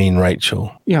 I mean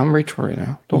Rachel. Yeah, I'm Rachel right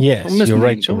now. Yes, you're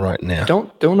Rachel right now. Don't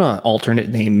alternate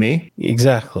name me.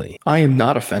 Exactly. I am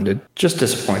not offended. Just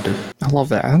disappointed. I love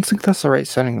that. I don't think that's the right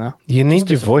setting though. You need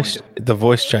your voice. The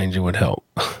voice changer would help.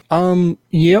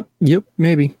 Yep,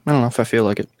 maybe. I don't know if I feel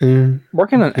like it.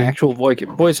 Working on actual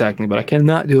voice acting, but I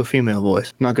cannot do a female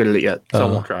voice. Not good at it yet, so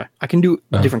I won't try. I can do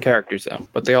different characters though,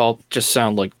 but they all just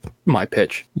sound like my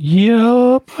pitch.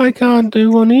 Yep, I can't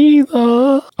do one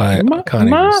either. I can't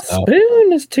my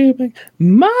spoon is too big.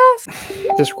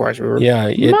 This requires a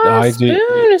my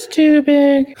spoon is too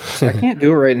big. So I can't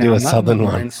do it right now. Do a I'm not southern in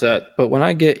the one. mindset, but when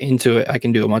I get into it, I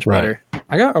can do it much better.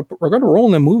 I got a role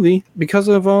in the movie because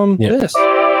of this.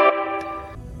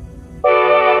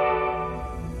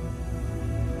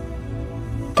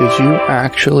 Did you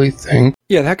actually think?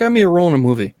 Yeah, that got me a role in a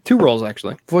movie. 2 roles,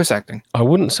 actually. Voice acting. I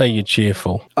wouldn't say you're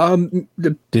cheerful.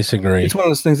 Disagree. It's one of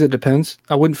those things that depends.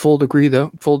 I wouldn't full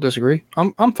disagree.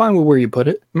 I'm fine with where you put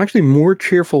it. I'm actually more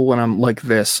cheerful when I'm like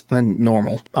this than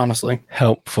normal, honestly.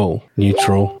 Helpful.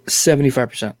 Neutral.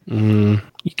 75%.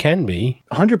 You can be.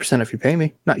 100% if you pay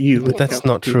me. Not you. But that's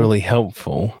not truly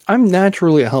helpful. I'm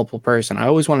naturally a helpful person. I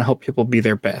always want to help people be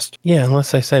their best. Yeah,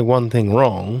 unless they say one thing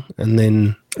wrong, and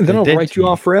then I'll write you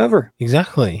off forever.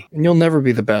 Exactly. And you'll never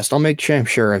be the best. I'll make damn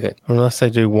sure of it. Unless they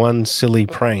do one silly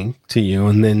prank to you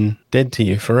and then dead to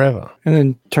you forever. And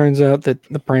then turns out that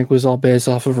the prank was all based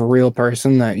off of a real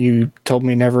person that you told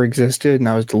me never existed, and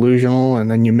I was delusional, and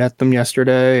then you met them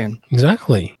yesterday and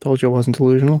exactly told you I wasn't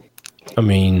delusional. I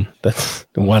mean, that's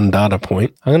one data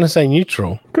point. I'm going to say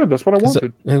neutral. Good, that's what I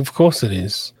wanted. Of course it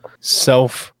is.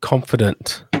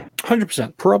 Self-confident.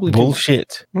 100%. Probably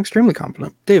bullshit. I'm extremely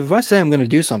confident. Dave, if I say I'm going to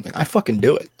do something, I fucking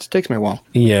do it. It takes me a while.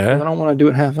 Yeah. I don't want to do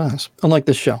it half-ass. Unlike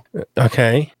this show.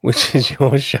 Okay. Which is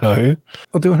your show.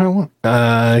 I'll do it how I want.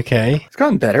 Okay. It's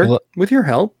gotten better. With your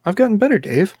help, I've gotten better,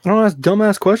 Dave. I don't ask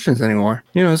dumbass questions anymore.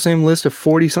 You know, the same list of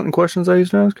 40-something questions I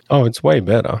used to ask? Oh, it's way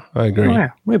better. I agree. Oh, yeah.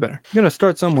 Way better. You got to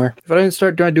start somewhere. If I didn't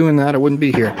start doing that, I wouldn't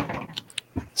be here.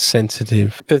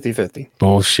 Sensitive. 50-50.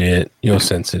 Bullshit. You're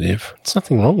sensitive. There's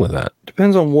nothing wrong with that.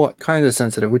 Depends on what kind of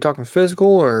sensitive. We're talking physical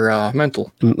or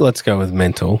mental? Let's go with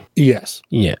mental. Yes.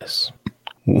 Yes.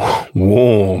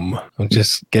 Warm. I'm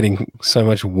just getting so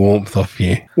much warmth off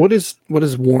you. What is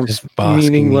warmth? Just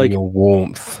basking Meaning, in like, your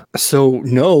warmth. so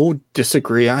no,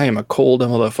 disagree. I am a cold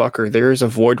motherfucker. There is a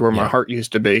void where my heart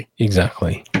used to be.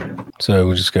 Exactly. So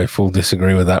we'll just go full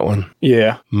disagree with that one.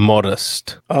 Yeah.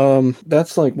 Modest.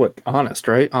 That's like what, honest,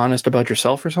 right? Honest about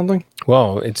yourself or something?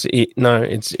 Well, it's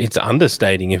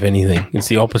understating, if anything. It's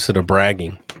the opposite of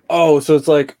bragging. Oh, so it's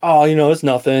like, oh, it's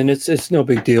nothing. It's no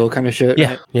big deal kind of shit.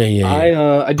 Yeah. Right?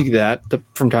 Yeah. I do that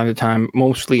from time to time,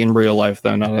 mostly in real life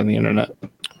though, not on the internet.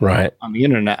 Right. On the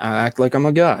internet, I act like I'm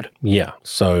a god. Yeah.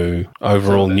 So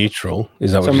overall neutral.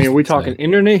 Is that what So, I mean, you're are we talking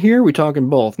internet here? We talking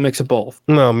both? Mix of both?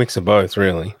 No, mix of both,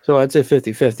 really. So I'd say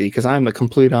 50-50 because I'm the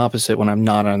complete opposite when I'm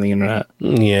not on the internet.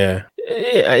 Yeah.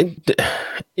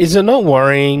 Is it not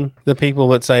worrying the people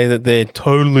that say that they're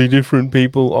totally different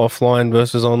people offline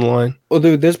versus online? Well,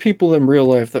 dude, there's people in real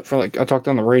life that, for like, I talked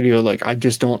on the radio, like, I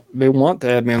just don't, they want to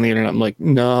add me on the internet. I'm like,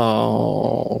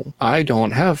 no, I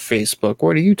don't have Facebook.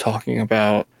 What are you talking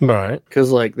about? Right.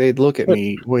 Because, like, they'd look at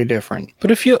me way different. But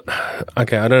if you're,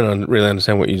 okay, I don't really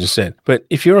understand what you just said, but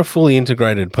if you're a fully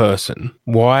integrated person,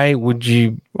 why would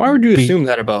you assume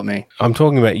that about me? I'm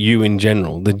talking about you in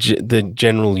general, the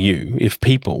general you. If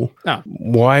people,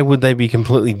 why would they be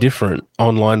completely different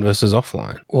online versus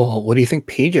offline? Well, what do you think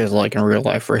PJ is like in real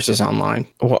life versus online?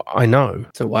 Well, I know.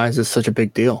 So why is this such a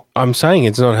big deal? I'm saying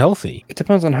it's not healthy. It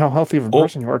depends on how healthy of a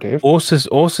person you are, Dave. Or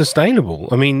sustainable.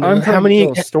 I mean, I'm how many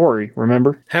tell a story?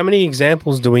 Remember? How many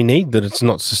examples do we need that it's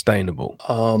not sustainable?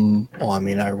 Well, I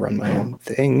mean, I run my own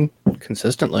thing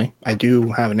consistently. I do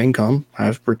have an income. I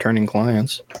have returning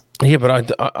clients. Yeah,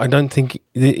 but I don't think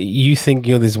you think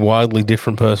you're this wildly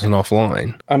different person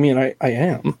offline. I mean, I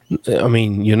am. I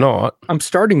mean, you're not. I'm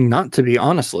starting not to be,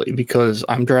 honestly, because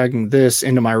I'm dragging this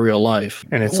into my real life.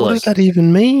 And it's what does that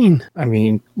even mean? I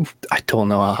mean, I don't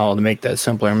know how to make that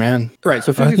simpler, man. Right,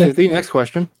 so 50-50, next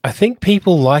question. I think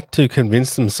people like to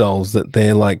convince themselves that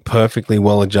they're like perfectly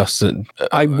well-adjusted.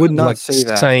 I would not like say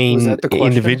that. Sane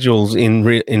individuals in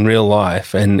real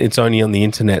life, and it's only on the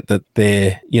internet that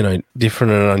they're,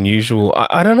 different and unusual.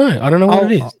 I don't know. I don't know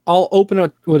what it is. I'll open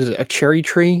a cherry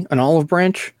tree, an olive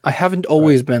branch. I haven't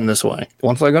always been this way.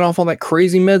 Once I got off all that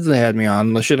crazy meds they had me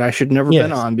on, the shit I should never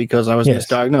been on because I was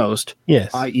misdiagnosed.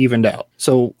 Yes. I evened out.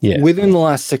 So within the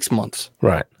last 6 months,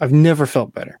 right, I've never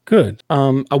felt better. Good.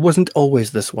 I wasn't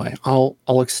always this way. I'll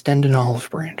extend an olive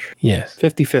branch. Yes.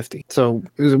 50-50. So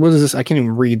what is this? I can't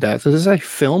even read that. So does that say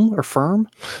film or firm?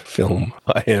 Film.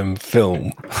 I am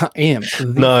film. I am.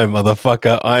 No,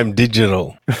 motherfucker. I'm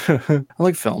digital. I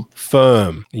like film.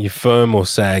 Firm. Are you firm or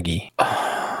saggy?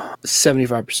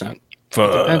 75%.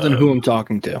 Firm. Depends on who I'm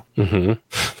talking to. Mm-hmm.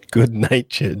 Good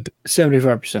natured.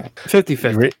 75%.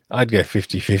 50-50. I'd go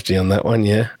 50-50 on that one,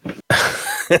 yeah.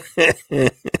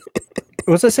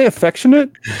 Was I say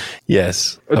affectionate?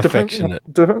 Yes, affectionate.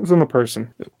 Depends on the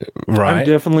person. Right.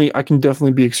 I can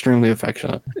definitely be extremely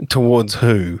affectionate. Towards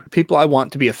who? People I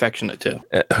want to be affectionate to.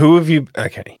 Who have you?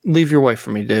 Okay. Leave your wife for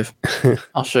me, Dave.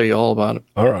 I'll show you all about it.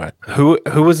 All right. Who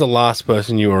was the last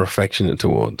person you were affectionate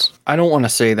towards? I don't want to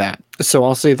say that. So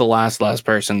I'll say the last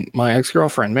person. My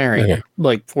ex-girlfriend, Mary,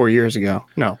 like 4 years ago.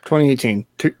 No, 2018,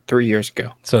 3 years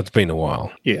ago. So it's been a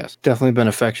while. Yes. Definitely been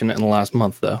affectionate in the last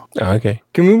month, though. Oh, okay.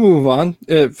 Can we move on?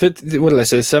 What did I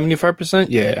say, 75%?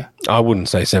 Yeah. I wouldn't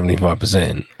say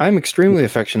 75%. I'm extremely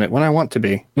affectionate when I want to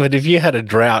be. But if you had a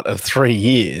drought of 3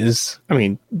 years... I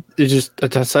mean, I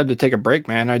decided to take a break,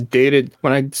 man. I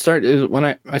started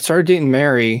dating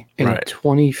Mary in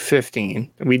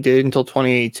 2015. We dated until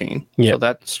 2018. Yeah. So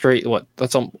that's straight,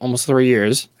 that's almost 3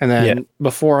 years. And then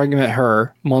before I met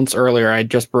her, months earlier, I had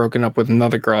just broken up with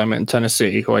another girl I met in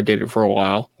Tennessee who I dated for a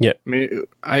while. Yeah. I mean,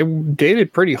 I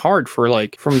dated pretty hard for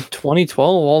from 2012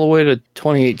 all the way to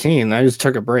 2018. I just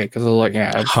took a break because I was like,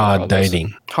 hard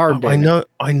dating. Hard dating.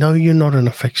 I know you're not an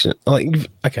affectionate,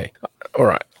 okay. All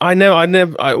right.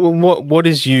 What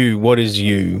is you? What is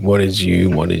you? What is you?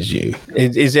 What is you?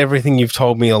 Is everything you've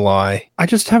told me a lie? I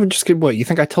just haven't what? You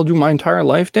think I told you my entire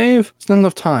life, Dave? It's not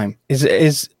enough time.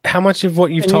 Is how much of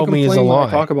what you've told me is a lie?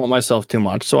 I talk about myself too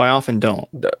much, so I often don't.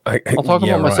 I'll talk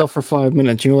about myself for 5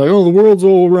 minutes. You're like, oh, the world's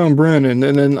all around Brandon.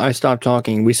 And then I stop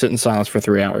talking. We sit in silence for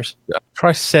 3 hours.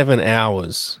 Try 7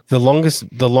 hours. The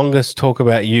longest talk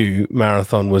about you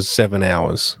marathon was 7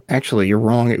 hours. Actually, you're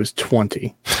wrong. It was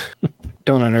 20.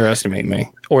 Don't underestimate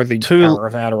me. Or the power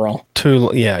of Adderall.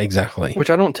 Yeah, exactly. Which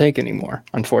I don't take anymore,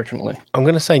 unfortunately. I'm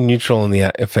going to say neutral on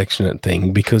the affectionate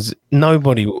thing because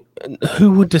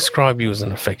who would describe you as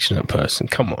an affectionate person?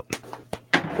 Come on.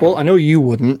 Well, I know you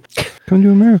wouldn't. Come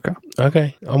to America.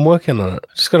 Okay, I'm working on it.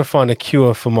 Just got to find a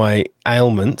cure for my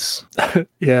ailments.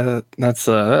 Yeah,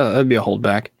 that'd be a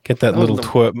holdback. Get that little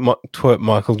twerp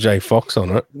Michael J. Fox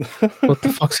on it. What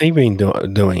the fuck's he been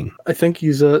doing? I think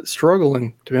he's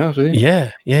struggling, to be honest with you.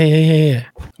 Yeah.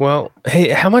 Well, hey,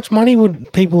 how much money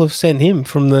would people have sent him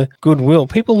from the Goodwill?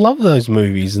 People love those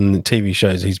movies and the TV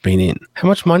shows he's been in. How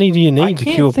much money do you need to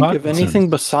cure think Parkinson's? of anything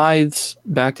besides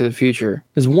Back to the Future.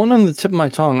 There's one on the tip of my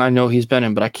tongue I know he's been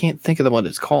in, but I can't think of what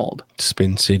it's called.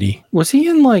 Spin City. Was he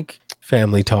in like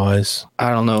Family Ties? I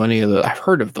don't know any of the. I've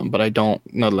heard of them, but I don't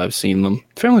know that I've seen them.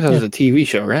 Family Ties is a TV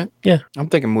show, right? Yeah. I'm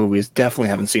thinking movies. Definitely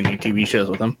haven't seen any TV shows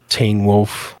with him. Teen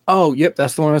Wolf. Oh, yep,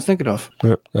 that's the one I was thinking of.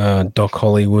 Doc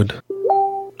Hollywood.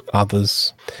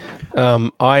 Others.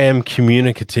 I am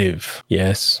communicative.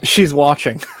 Yes. She's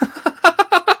watching.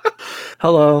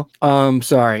 Hello.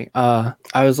 Sorry.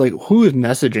 I was like, who is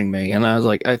messaging me? And I was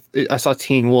like, I saw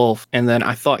Teen Wolf, and then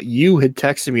I thought you had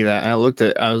texted me that, and I looked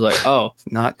at it, I was like, oh,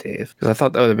 it's not Dave. Because I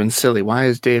thought that would have been silly. Why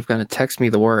is Dave going to text me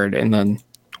the word? And then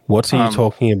What's he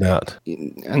talking about?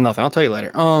 Nothing. I'll tell you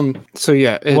later. So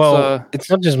yeah, it's it's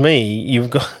not just me. You've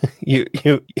got you.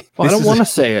 Well, I don't want to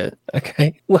say it.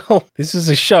 Okay. Well, this is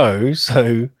a show,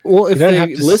 so if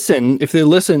they listen, if they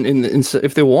listen,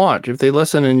 if they watch, if they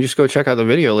listen, and just go check out the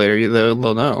video later,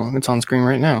 they'll know it's on screen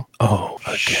right now. Oh,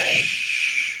 okay.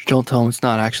 Don't tell them it's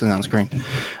not actually on screen.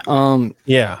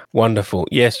 Yeah, wonderful.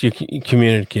 Yes, you're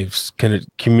communicative.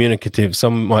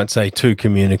 Some might say too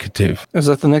communicative. Is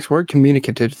that the next word?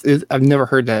 Communicative. I've never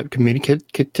heard that. Communicative.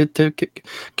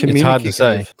 It's hard to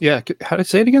say. Yeah. How do I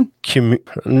say it again?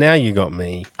 Now you got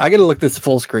me. I got to look this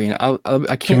full screen. I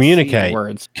can't communicate. See the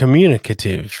words.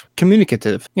 Communicative.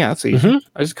 Yeah, that's easy. Mm-hmm.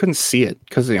 I just couldn't see it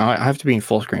because I have to be in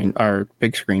full screen or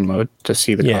big screen mode to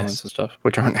see the comments and stuff,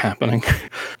 which aren't happening.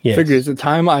 Yes. Figures the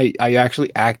time I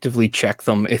actually actively check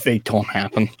them if they don't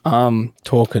happen.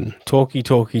 Talk. My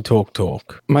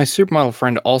supermodel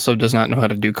friend also does not know how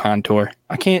to do contour.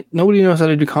 Nobody knows how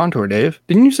to do contour, Dave.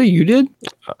 Didn't you say you did?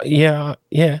 Yeah.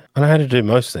 I know how to do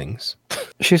most things.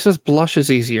 She says blush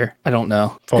is easier. I don't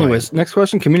know. Fine. Anyways, next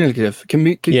question, communicative.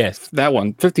 Yes. That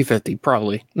one, 50-50,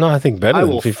 probably. No, I think better I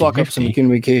than 50-50. will fuck up some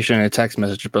communication in a text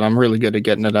message, but I'm really good at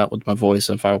getting it out with my voice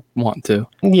if I want to.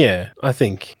 Yeah, I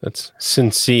think that's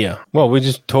sincere. Well, we're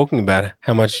just talking about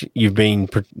how much you've been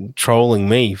trolling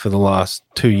me for the last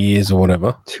 2 years or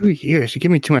whatever. 2 years? You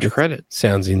give me too much credit.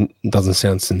 Doesn't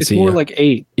sound sincere. It's more like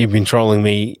 8. You've been trolling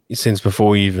me since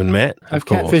before we even met. I've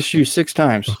catfished you 6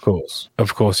 times.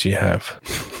 Of course you have.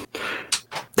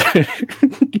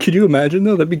 Could you imagine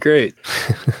though? That'd be great.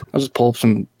 I'll just pull up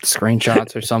some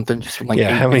screenshots or something. Just from like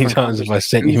how many times have I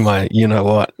sent you my you know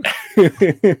what?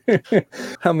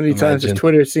 How many times has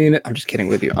Twitter seen it? I'm just kidding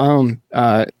with you.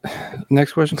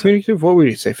 Next question. Communicative, what would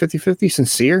you say? 50-50?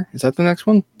 Sincere? Is that the next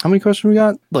one? How many questions we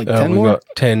got? Like 10 more? We got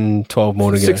 10, 12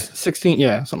 more to go. 16,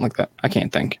 yeah, something like that. I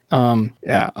can't think.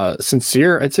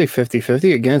 Sincere, I'd say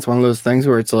 50-50. Again, it's one of those things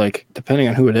where it's like, depending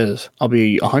on who it is, I'll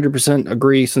be 100%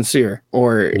 agree sincere.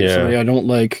 Or somebody I don't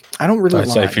like. I don't really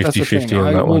lie. I'd say 50-50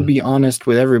 on that I will be honest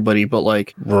with everybody, but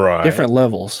like different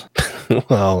levels.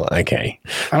 Well, okay.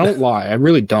 I don't lie. I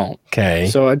really don't. Okay.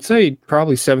 So I'd say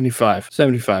probably 75.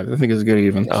 75, I think is good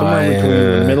even. Somewhere between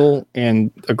the middle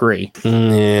and agree.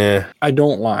 Yeah. I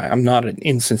don't lie. I'm not an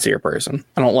insincere person.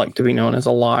 I don't like to be known as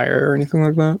a liar or anything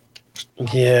like that.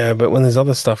 Yeah, but when there's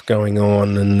other stuff going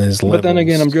on and there's levels. But then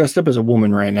again, I'm dressed up as a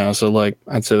woman right now, so like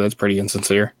I'd say that's pretty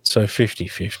insincere. So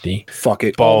 50-50. Fuck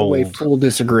it. Bold. All the way full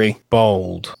disagree.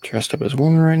 Bold. Dressed up as a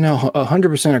woman right now,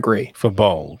 100% agree. For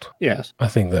bold. Yes. I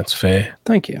think that's fair.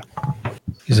 Thank you.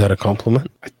 Is that a compliment?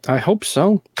 I hope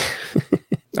so.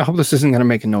 I hope this isn't going to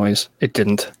make a noise. It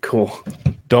didn't. Cool.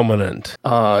 Dominant.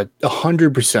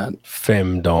 100%.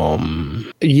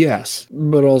 Femdom. Yes,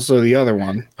 but also the other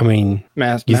one. I mean,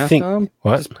 you think dom?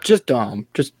 What? Just dom.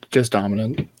 Just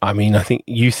dominant. I mean, I think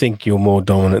you think you're more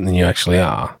dominant than you actually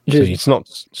are. So it's not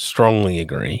strongly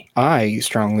agree. I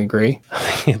strongly agree.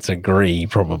 I think it's agree,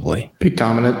 probably. Be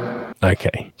dominant.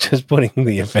 Okay, just putting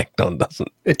the effect on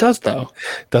doesn't. It does though.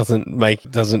 Doesn't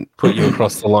put you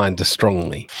across the line to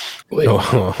strongly. Wait,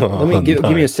 give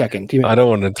me a second. I don't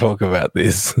want to talk about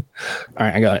this. All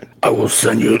right, I got it. I will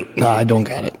send you. No, I don't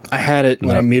got it. I had it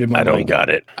when I muted my. I don't got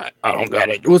it. I don't got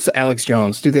it. What's the Alex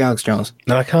Jones? Do the Alex Jones.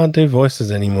 No, I can't do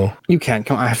voices anymore. You can.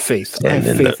 Come on, I have faith. I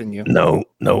have faith in you. No,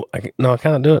 I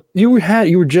can't do it. You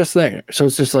were just there, so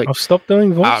it's just like I've stopped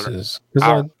doing voices.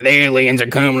 The aliens are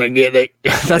coming to get it.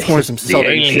 That's more some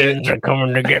southern shit. Are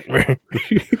coming to get me.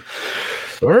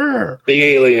 The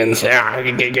aliens,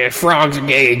 get frogs are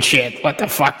gay and shit. What the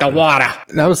fuck? The water.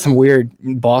 That was some weird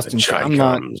Boston shit. I'm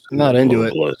not into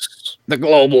it. the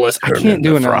globalist. I can't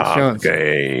do an Alex Jones.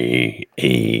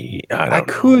 I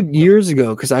could years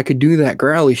ago because I could do that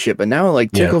growly shit, but now it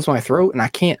like tickles my throat and I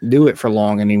can't do it for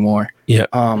long anymore. Yeah.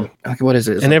 Like, what is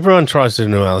it? And everyone tries to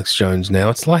do Alex Jones now.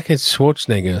 It's like it's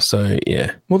Schwarzenegger. So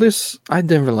yeah. Well, I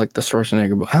never liked the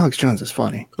Schwarzenegger, but Alex Jones is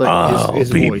funny. Like, I'll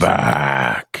his be voice.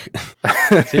 back.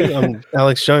 See,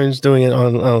 Alex Jones doing it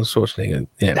on Schwarzenegger.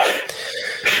 Yeah.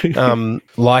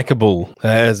 Likeable.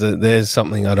 There's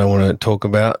something I don't want to talk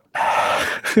about.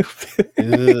 Can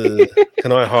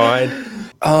I hide?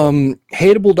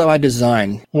 Hateable by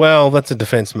design. Well, that's a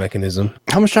defense mechanism.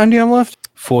 How much time do you have left?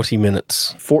 40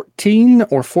 minutes. 14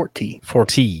 or 40?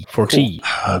 40. Cool.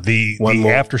 The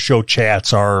after show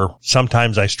chats are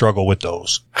sometimes I struggle with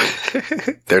those.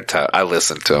 They're tough. I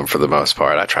listen to them for the most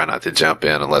part. I try not to jump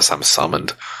in unless I'm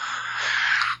summoned.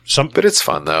 But it's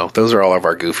fun though. Those are all of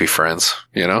our goofy friends,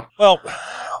 you know? Well,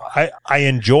 I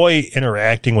enjoy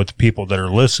interacting with the people that are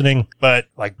listening, but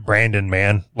like Brandon,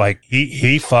 man, like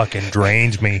he fucking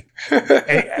drains me.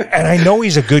 and I know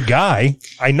he's a good guy.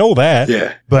 I know that.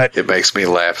 Yeah. But it makes me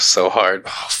laugh so hard.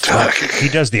 Oh, fuck. He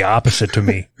does the opposite to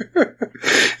me.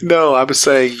 No, I'm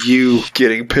saying you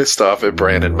getting pissed off at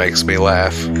Brandon makes me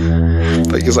laugh.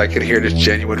 Because I can hear this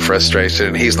genuine frustration,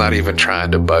 and he's not even trying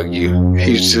to bug you.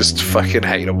 He's just fucking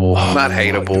hateable. Not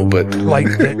hateable, but... Like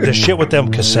the shit with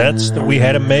them cassettes that we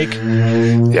had him make?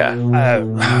 Yeah.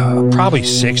 Probably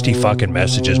 60 fucking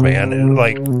messages, man.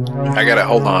 Like... I gotta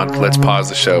hold on. Let's pause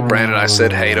the show. Brandon, I said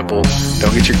hateable.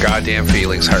 Don't get your goddamn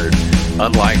feelings hurt.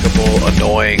 Unlikable,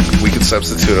 annoying. We can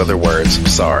substitute other words. I'm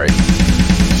sorry.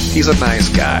 He's a nice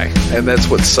guy, and that's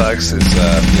what sucks is,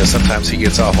 sometimes he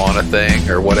gets off on a thing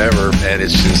or whatever, and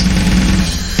it's just,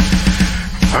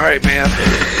 all right, man.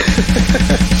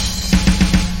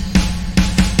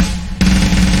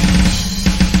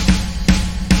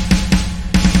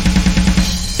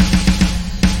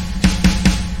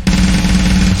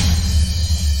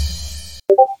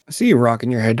 I see you rocking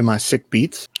your head to my sick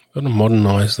beats. Got to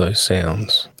modernize those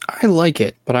sounds. I like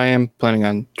it, but I am planning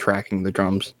on tracking the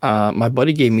drums. My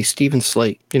buddy gave me Steven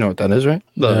Slate. You know what that is, right?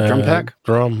 The drum pack?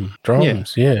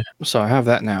 Drums, yeah. So I have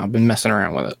that now. I've been messing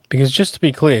around with it. Because just to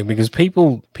be clear, because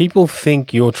people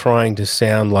think you're trying to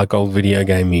sound like old video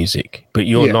game music, but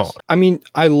you're not. I mean,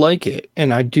 I like it,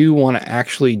 and I do want to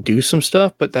actually do some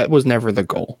stuff, but that was never the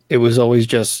goal. It was always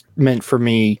just meant for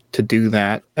me to do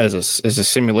that as a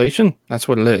simulation. That's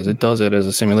what it is. It does it as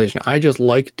a simulation. I just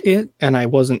liked it, and I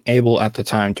wasn't able at the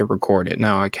time to record it.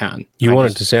 Now I can. You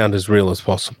want it to sound as real as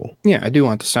possible. Yeah, I do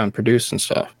want to sound produced and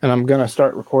stuff. And I'm going to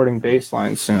start recording bass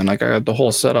lines soon. Like, I got the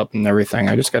whole setup and everything.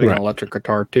 I just got an electric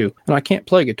guitar too. And I can't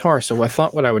play guitar, so I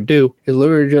thought what I would do is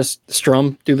literally just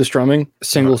do the strumming,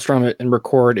 single strum it, and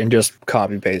record and just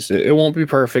copy paste it. It won't be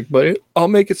perfect, but I'll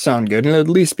make it sound good and at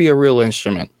least be a real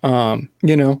instrument.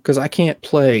 Because I can't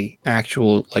play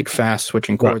actual like fast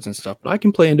switching chords and stuff, but I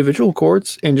can play individual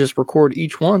chords and just record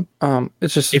each one.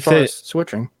 It's just as far as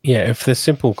switching. Yeah, if they're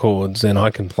simple chords, then I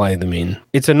can play them in.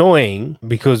 It's annoying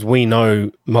because we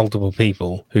know multiple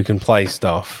people who can play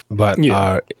stuff, but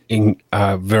are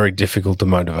very difficult to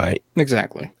motivate.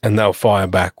 Exactly. And they'll fire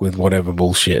back with whatever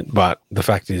bullshit. But the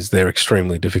fact is, they're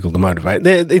extremely difficult to motivate.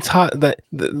 It's hard that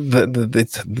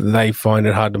they find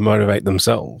it hard to motivate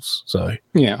themselves. So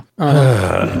yeah,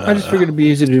 I just figured it'd be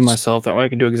easy to do myself. That way I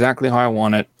can do exactly how I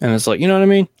want it. And it's like, you know what I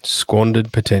mean?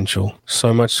 Squandered potential.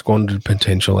 So much squandered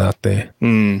potential out there.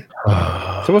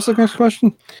 So what's the next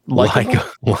question? Like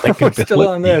We're still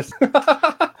on this.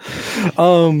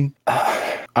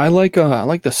 I like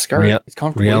the skirt. It's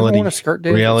comfortable. Reality, you want a skirt,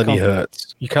 Dave? reality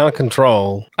hurts. You can't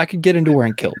control. I could get into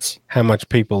wearing kilts. How much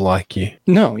people like you?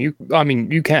 No, you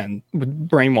can with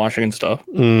brainwashing and stuff.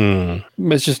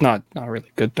 It's just not a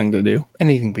really good thing to do.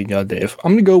 Anything be done, Dave.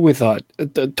 I'm gonna go with the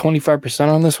 25%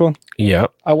 on this one. Yeah.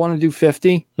 I want to do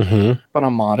 50, but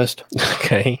I'm modest.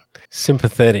 Okay.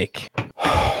 Sympathetic.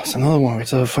 It's another one.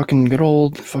 It's a fucking good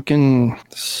old fucking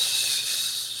spectrum.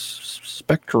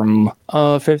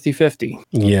 50-50.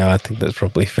 Yeah, I think that's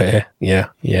probably fair. Yeah.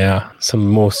 Some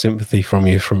more sympathy from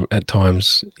you from at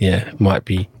times. Yeah, might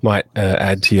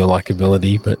add to your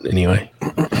likability, but anyway.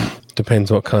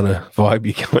 Depends what kind of vibe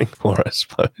you're going for, I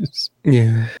suppose.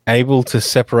 Yeah. Able to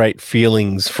separate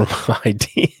feelings from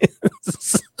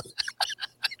ideas.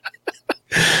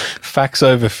 Facts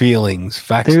over feelings.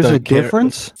 There's a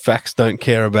difference. Facts don't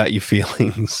care about your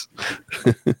feelings.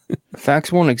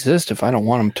 Facts won't exist if I don't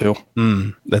want them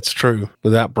to. That's true.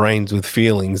 Without brains with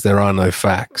feelings, there are no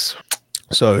facts.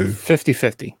 So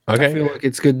 50-50. Okay. I feel like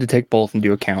it's good to take both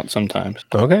into account sometimes.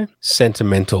 Okay.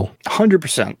 Sentimental.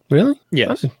 100%. Really?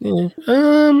 Yes. Yeah.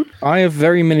 I have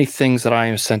very many things that I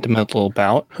am sentimental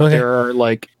about. Okay. There are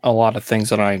like a lot of things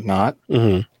that I'm not.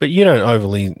 But you don't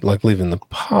overly like live in the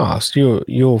past. You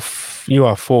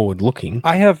are forward looking.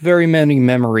 I have very many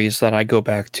memories that I go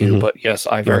back to, Mhm. but yes,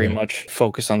 I very Okay. much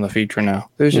focus on the future now.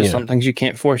 There's just Yeah. some things you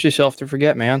can't force yourself to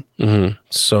forget, man.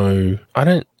 So I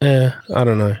don't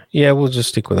know. Yeah, we'll just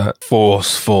stick with that.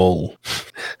 Forceful.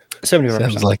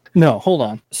 75%. Sounds like. No, hold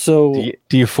on. So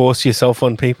Do you force yourself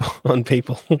on people? On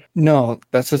people? no,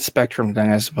 that's a spectrum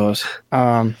thing, I suppose.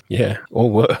 Yeah, or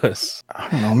worse. I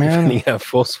don't know, man. Depending how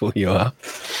forceful you are.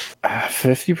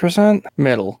 50%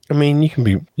 middle. I mean, you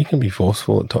can be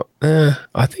forceful at times.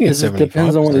 I think it's It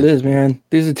depends on what it is, man.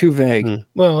 These are too vague.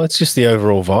 Well, it's just the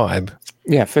overall vibe.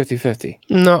 Yeah, 50-50.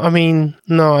 No, I mean,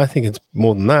 no, I think it's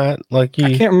more than that. Like I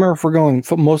you, can't remember if we're going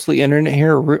for mostly internet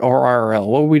here or IRL.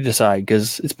 What would we decide?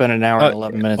 Because it's been an hour and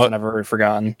 11 minutes and I've already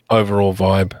forgotten. overall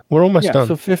vibe. We're almost Yeah, done.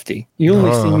 so 50. You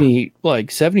only see me like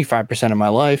 75% of my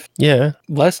life. Yeah,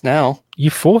 Less now.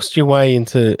 you forced your way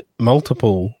into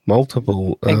multiple.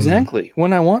 Exactly.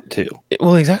 When I want to.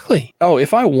 Well, exactly. Oh,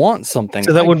 if I want something.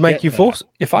 So that I would make get you that. force.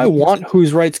 If I want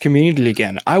Whose Rights Community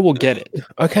again, I will get it.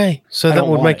 Okay, so I that don't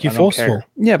would want make it. you I don't forceful. care.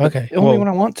 Yeah, but Okay, only well- when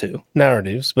I want to.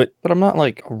 Narratives, but But I'm not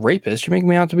like a rapist. You're making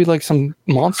me out to be like some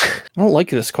monster. I don't like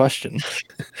this question.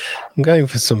 I'm going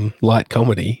for some light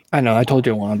comedy. I know. I told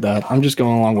you I wanted that. I'm just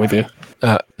going along with you.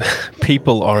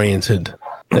 People oriented.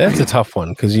 That's a tough one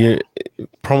because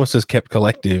Promises Kept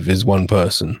Collective is one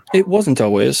person. It wasn't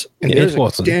always. And It there's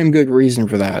wasn't. a damn good reason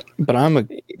for that. But I'm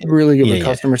really good with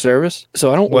customer service.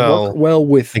 So I don't work well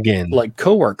with like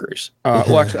coworkers.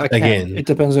 Well, actually, I can. Again. It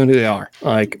depends on who they are.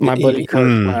 Like my buddy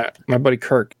Kirk, my buddy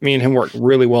Kirk, me and him worked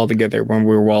really well together when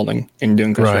we were welding and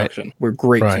doing construction. We're a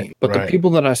great team. But the people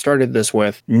that I started this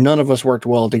with, none of us worked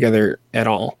well together at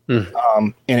all. And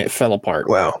it fell apart.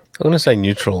 Wow. I'm going to say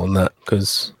neutral on that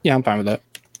because Yeah, I'm fine with that.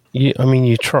 you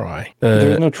try.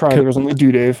 There's no try. There was only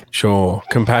do, Dave. Sure.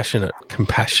 Compassionate.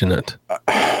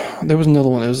 There was another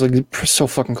one. It was like so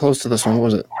fucking close to this one. What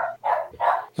was it?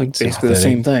 Like basically the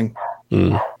same thing.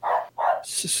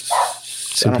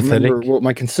 I don't remember what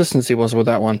my consistency was with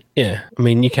that one. Yeah. I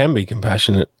mean, you can be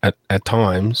compassionate at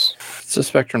times. It's a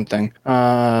spectrum thing.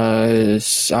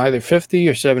 It's either 50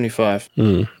 or 75.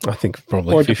 I think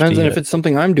probably Or it 50. depends on if it's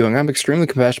something I'm doing. I'm extremely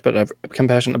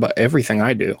compassionate about everything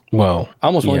I do. Well, I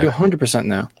almost want to do 100%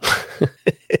 now.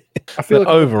 I feel but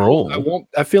like overall, I won't.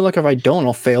 I feel like if I don't,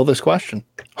 I'll fail this question.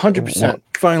 100%.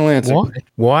 Final answer.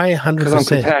 Why Because I'm 100%?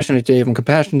 compassionate, Dave. I'm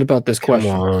compassionate about this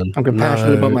question. on. I'm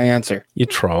compassionate No. about my answer. You're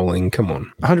trolling. Come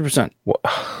on. 100%. What?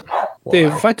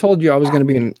 Dave, if I told you I was going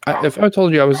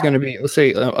to be let's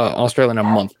say, Australia in a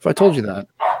month, if I told you that,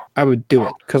 I would do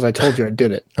it because I told you I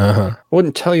did it. Uh-huh. I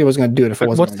wouldn't tell you I was going to do it if I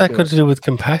But wasn't. what's that got to do with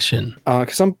compassion?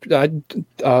 Because I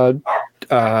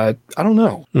don't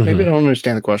know. Maybe I don't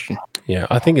understand the question. Yeah,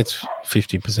 I think it's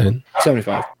 50%.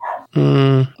 75.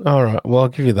 All right. Well, I'll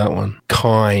give you that one.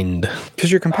 Kind.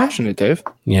 Because you're compassionate, Dave.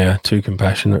 Yeah, too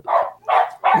compassionate.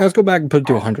 Let's go back and put it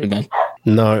to 100 then.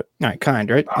 No. All right, kind,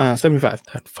 right? 75.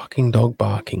 That fucking dog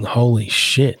barking. Holy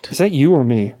shit. Is that you or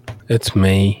me? It's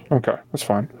me. Okay, that's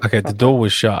fine. Okay, the door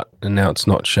was shut and now it's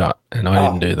not shut. And I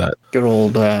didn't do that. Good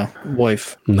old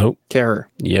wife. Nope. Carer.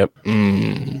 Yep.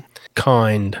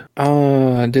 Kind.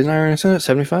 Didn't I already say it?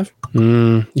 75?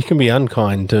 You can be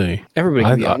unkind too. Everybody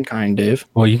can be unkind, Dave.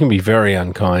 Well, you can be very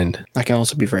unkind. I can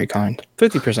also be very kind.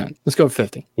 50%. Let's go with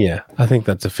 50. Yeah, I think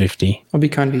that's a 50. I'll be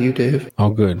kind to you, Dave. Oh,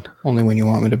 good. Only when you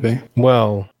want me to be.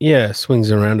 Well, yeah,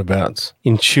 swings and roundabouts.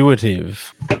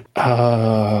 Intuitive.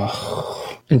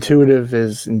 Intuitive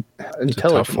is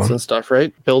intelligence one. and stuff,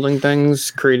 right? Building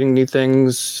things, creating new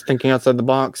things, thinking outside the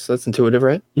box. That's intuitive,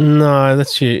 right? No,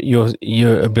 that's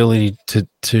your ability to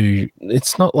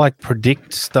it's not like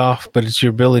predict stuff, but it's your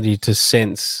ability to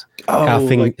sense how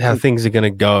things are going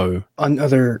to go.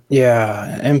 Another,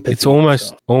 empathy. It's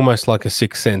almost like a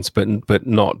sixth sense, but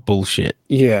not bullshit.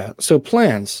 Yeah. So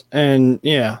plans, and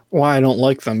why I don't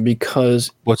like them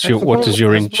because What does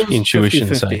your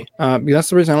intuition say? That's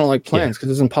the reason I don't like plans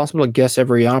because it's impossible to guess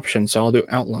every option. So I'll do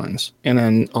outlines and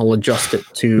then I'll adjust it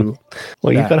to.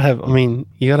 Well, you gotta have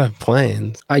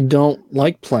plans. I don't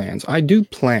like plans. I do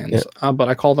plans, but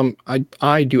I call them.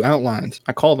 I do outlines.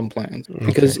 I call them plans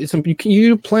because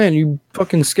you do plan. You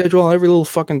fucking schedule every little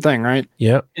fucking thing, right?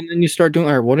 Yep. And then you start doing,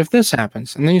 all right, what if this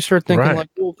happens? And then you start thinking like,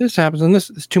 well, if this happens, and this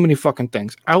is too many fucking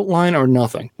things. Outline or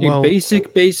nothing. Well,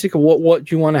 basic of what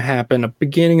you want to happen, a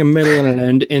beginning, a middle, and an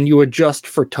end, and you adjust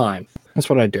for time. That's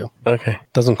what I do. Okay.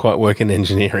 Doesn't quite work in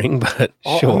engineering, but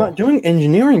sure. I'm not doing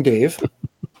engineering, Dave.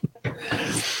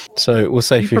 So we'll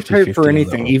say Be 50-50. prepared for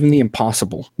anything, even the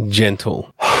impossible.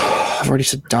 Gentle. I've already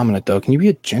said dominant, though. Can you be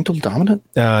a gentle dominant?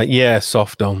 Yeah,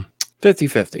 soft dom.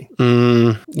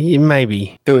 50-50. Yeah,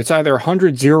 maybe. So it's either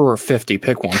 100, 0, or 50.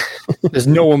 Pick one. There's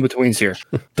no in betweens here.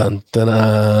 Dun, dun,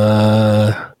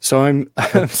 So I'm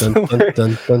dun, dun,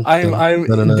 dun, dun, I'm dun,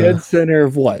 dun, dun. dead center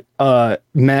of what?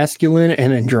 Masculine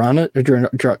and androgynous.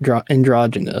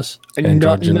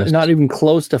 Androgynous. Not even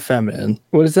close to feminine.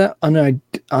 What is that? I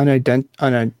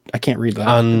can't read that.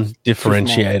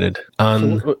 Undifferentiated.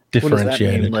 So what does that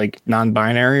mean? Like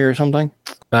non-binary or something?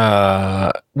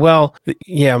 Well,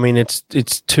 yeah, I mean, it's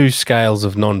two scales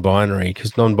of non-binary,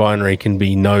 because non-binary can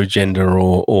be no gender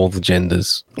or all the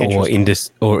genders,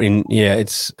 it's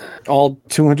All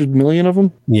 200 million of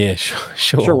them? yeah, sure.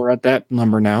 Sure, we're at that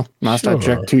number now. Last I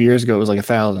checked 2 years ago, it was like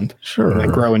 1,000. Sure. And they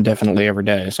grow indefinitely every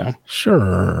day, so.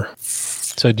 Sure.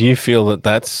 So do you feel that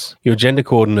that's your gender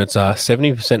coordinates are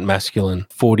 70% masculine,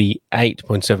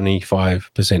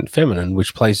 48.75% feminine,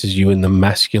 which places you in the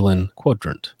masculine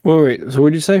quadrant? Wait. So what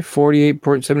did you say?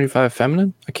 48.75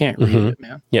 feminine? I can't read it,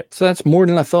 man. Yep. So that's more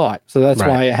than I thought. So that's Right.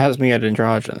 why it has me at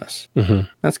androgynous. Mm-hmm.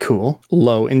 That's cool.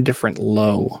 Low, indifferent,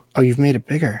 low. Oh, you've made it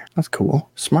bigger. That's cool.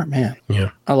 Smart man. Yeah.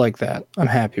 I like that. I'm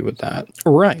happy with that.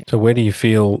 Right. So where do you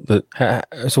feel that?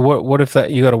 So what if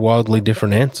that you got a wildly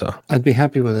different answer? I'd be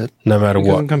happy with it. No matter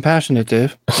Because what. I'm compassionate,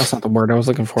 Dave. That's not the word I was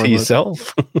looking for. To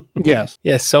yourself? Yes.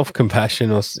 Yeah,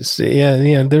 self-compassion or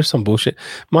there's some bullshit.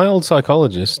 One of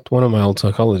my old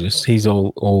psychologists, he's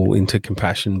all into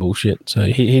compassion bullshit. So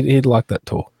he'd like that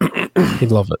talk.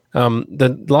 He'd love it.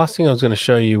 The last thing I was going to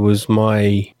show you was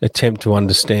my attempt to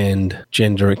understand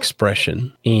gender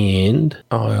expression, and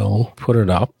I'll put it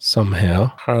up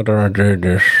somehow. How do I do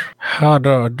this?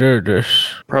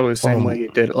 Probably the same way you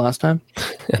did it last time.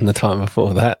 And the time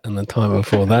before that, and the time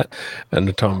before that, and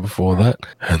the time before that,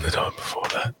 and the time before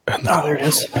that. And there it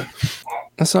is.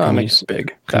 That's not make it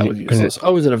big. That was can you- useless.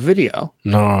 Oh, is it a video?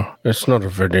 No, it's not a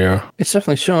video. It's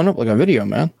definitely showing up like a video,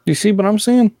 man. Do you see what I'm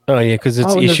seeing? Oh, yeah, because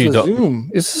it's and there's issue. a zoom.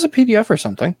 Is this a PDF or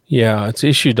something? Yeah, it's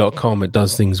issue.com. It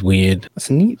does things weird That's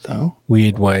neat, though.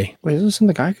 way. Wait, is this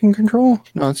something I can control?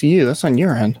 No, it's you. That's on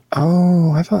your end.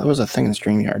 Oh, I thought it was a thing in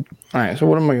StreamYard. All right, so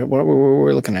what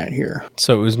we're looking at here?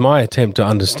 So it was my attempt to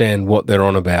understand what they're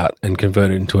on about and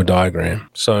convert it into a diagram.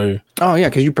 So Oh, yeah,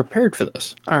 because you prepared for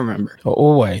this. I remember.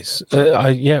 always,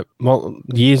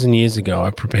 years and years ago, I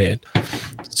prepared.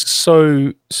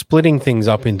 So splitting things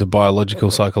up into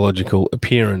biological, psychological,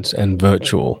 appearance, and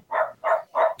virtual.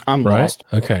 I'm Right? lost.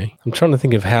 Okay. I'm trying to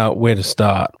think of where to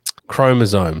start.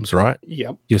 Chromosomes, right?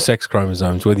 Yep. Your sex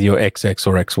chromosomes, whether you're XX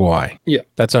or XY. Yeah.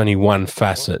 That's only one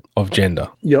facet of gender.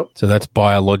 Yep. So that's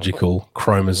biological,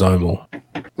 chromosomal.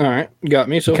 All right. You got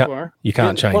me so far. You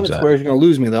can't Getting the change Punnett that. squares, you're going to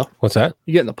lose me, though. What's that?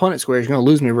 You get in the Punnett squares, you're going to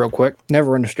lose me real quick.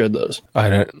 Never understood those. I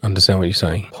don't understand what you're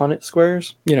saying. Punnett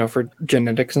squares? You know, for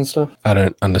genetics and stuff. I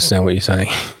don't understand what you're saying.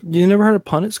 You never heard of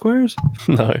Punnett squares?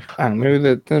 No. I don't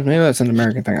know. Maybe that's an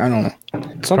American thing. I don't know.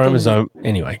 Something- Chromosome.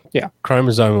 Anyway. Yeah.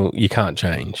 Chromosomal, you can't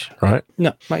change, right?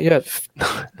 No, not yet.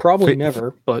 Probably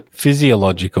never, but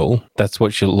Physiological, that's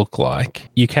what you look like.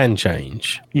 You can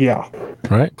change, yeah,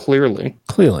 right? clearly.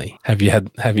 Clearly. Have you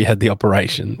had the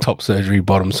operation, top surgery,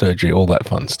 bottom surgery, all that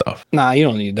fun stuff? Nah, you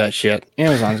don't need that shit.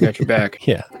 Amazon's got your back.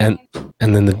 Yeah. And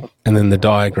then the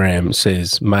diagram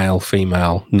says male,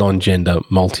 female, non-gender,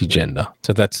 multi-gender.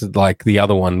 So that's like the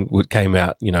other one came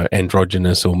out,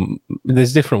 androgynous, or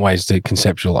there's different ways to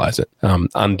conceptualize it.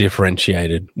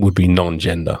 Undifferentiated would be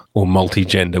non-gender, or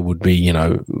multi-gender would be,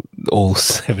 all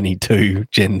 72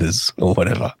 genders or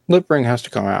whatever. Lip ring has to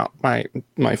come out.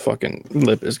 My fucking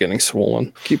lip is getting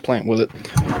swollen. Keep playing with it.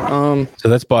 So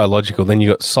that's biological. Then you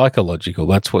got psychological.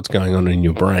 That's what's going on in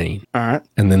your brain. All right.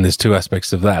 And then there's two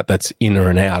aspects of that. That's inner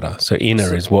and outer. So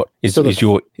inner is what is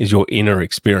your inner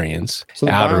experience. So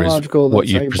the outer is biological, what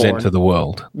that's how you you're present born. to the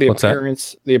world. The What's that?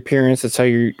 appearance, that's how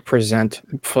you present.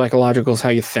 Psychological is how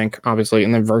you think, obviously,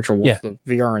 and then virtual, Yeah. the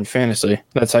VR and fantasy.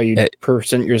 That's how you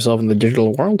present yourself in the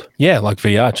digital world. Yeah, like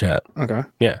VR chat. Okay.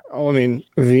 Yeah. Oh, I mean,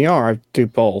 VR, I do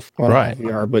both. Well, Right.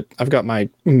 not VR, but I've got my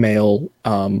male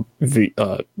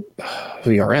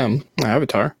VRM, my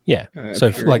avatar. Yeah. Uh, So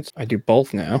appearance. like I do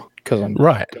both now because I'm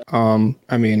right.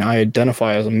 I mean, I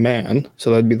identify as a man,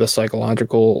 so that'd be the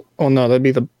psychological. Oh no, that'd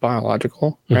be the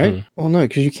biological, right? Mhm. Well, no,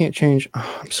 because you can't change.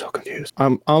 Oh, I'm so confused.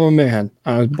 I'm a man.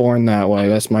 I was born that way.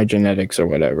 That's my genetics or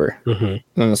whatever. Mhm.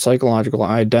 Then the psychological,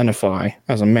 I identify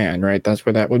as a man, right? That's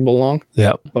where that would belong.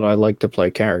 Yep. But I like to play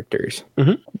characters.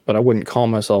 Mhm. But I wouldn't call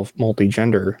myself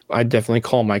multi-gender. I'd definitely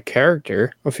call my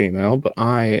character a female, but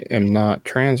I am not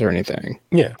trans or anything.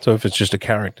 Yeah. So if it's just a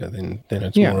character, then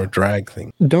it's Yeah. more a drag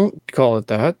thing. Don't call it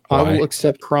that. I Why? will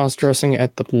accept cross-dressing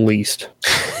at the least.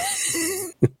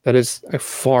 That is as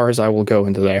far as I will go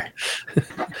into there.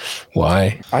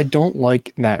 Why? I don't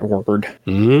like that word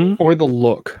Mm, or the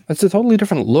look. That's a totally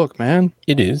different look, man.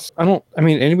 it is. I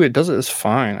mean, anybody that does it is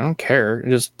fine. I don't care.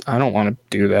 I don't want to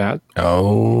do that.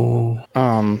 Oh,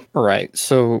 Right.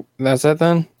 So that's that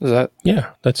then? Is that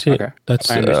yeah, that's it. okay? That's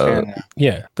I understand now.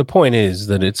 yeah. The point is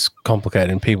that it's complicated,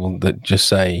 and people that just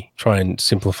try and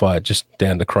simplify it just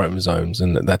down to chromosomes,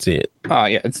 and that's it. Oh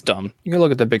yeah, it's dumb. You can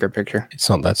look at the bigger picture. It's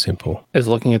not that simple. Is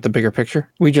looking at the bigger picture.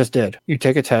 We just did. You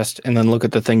take a test and then look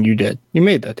at the thing you did. You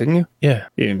made that, didn't you? Yeah,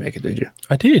 You didn't make it, did you?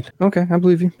 I did. Okay, I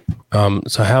believe you.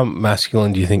 So how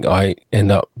masculine do you think I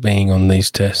end up being on these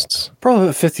tests? Probably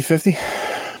about 50-50.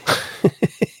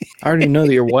 I already know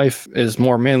that your wife is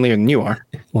more manly than you are.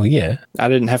 Well, yeah, I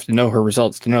didn't have to know her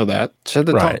results to know that. Just had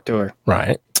to Right. talk to her.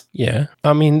 right. Yeah,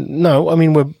 I mean, no, I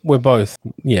mean we're both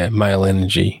male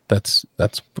energy. That's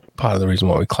part of the reason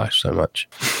why we clash so much.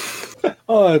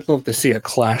 Oh, I'd love to see a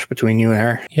clash between you and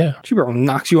her. Yeah, She probably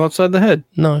knocks you outside the head.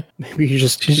 no, Maybe you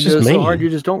just She's she just does so mean. hard you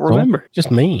just don't remember. just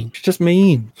mean. She's just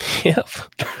mean. Yep.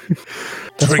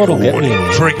 That's Trigger what'll get me.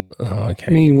 warning. Trigger. Oh,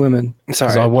 okay. Mean women. Because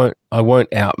Sorry. I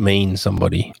won't out mean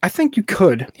somebody. I think you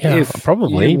could Yeah, if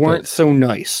probably, you but- weren't so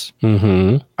nice.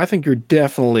 Mm-hmm. I think you're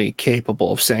definitely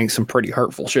capable of saying some pretty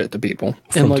hurtful shit to people.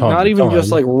 From And like time not to even just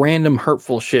time. like random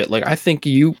hurtful shit. Like I think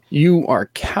you are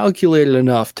calculated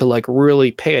enough to like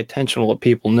really pay attention to what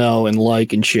people know and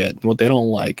like and shit, what they don't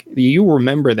like. You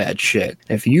remember that shit.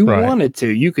 If you Right. wanted to,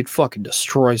 you could fucking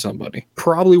destroy somebody.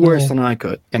 Probably worse Yeah. than I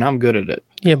could. And I'm good at it.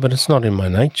 Yeah, but it's not in my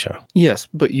nature. Yes,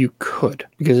 but you could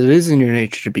because it is in your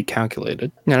nature to be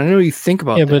calculated. Now I know you think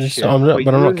about Yeah, that but it's shit, I'm not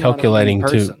you're not a calculating mean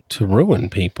person. to ruin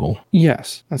people.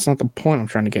 Yes, that's not the point I'm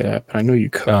trying to get at. But I know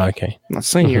you could. Oh, okay. I'm not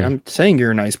saying you're. I'm saying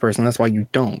you're a nice person. That's why you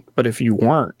don't. But if you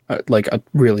weren't like a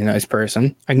really nice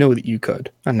person, I know that you could.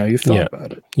 I know you've thought Yeah.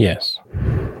 about it. Yes.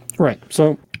 Right.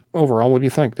 So overall, what do you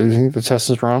think? Do you think the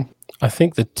test is wrong? I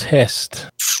think the test.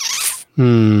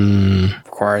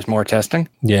 Requires more testing.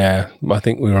 Yeah, I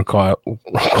think we require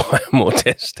more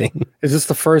testing. Is this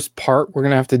the first part we're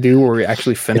gonna have to do where we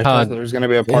actually finish hard. this? There's gonna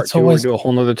be a part It's 2 where we always- do a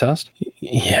whole nother test.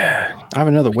 Yeah, I have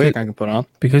another wig I can put on.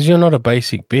 because you're not a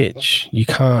basic bitch. You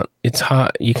can't. It's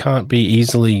hard. You can't be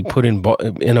easily put in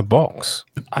a box.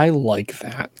 I like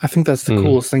that. I think that's the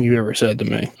coolest thing you ever said to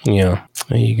me. Yeah.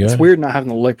 There you go. It's weird not having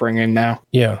the lip ring in now.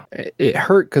 Yeah. It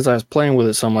hurt because I was playing with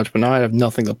it so much, but now I have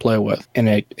nothing to play with, and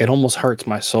it almost hurts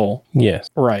my soul. Yes.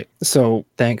 Right. So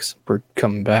thanks for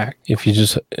coming back. If you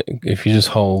just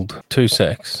hold 2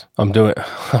 secs, I'm doing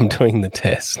the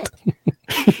test.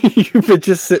 You've been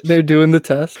just sitting there doing the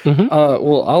test. Mhm.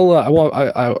 Well,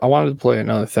 I wanted to play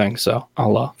another thing, so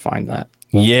I'll find that.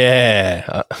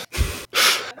 Yeah.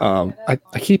 I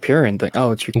keep hearing things.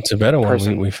 Oh, it's your It's a better one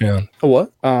Person. we found.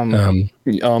 what?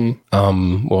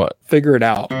 What? Figure it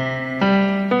out.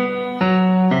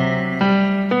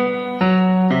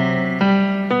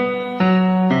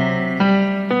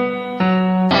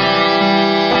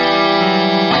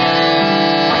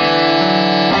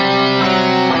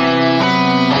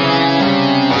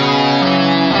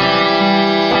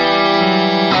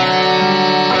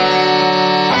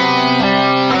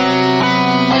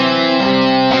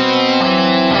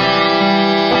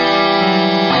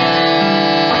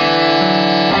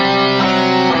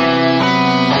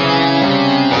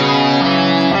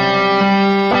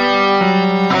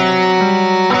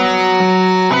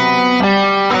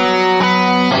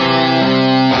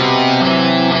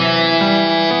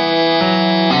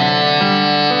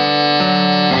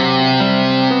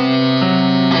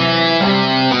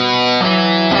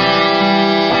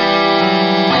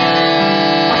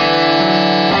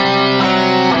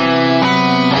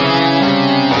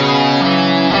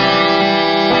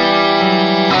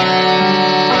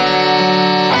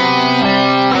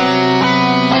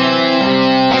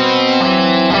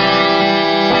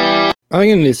 I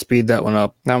think I need to speed that one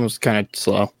up. That was kind of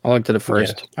slow. I liked it at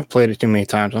first. I've played it too many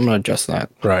times. I'm going to adjust that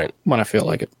Right. when I feel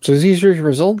like it. So these are your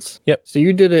results? Yep. So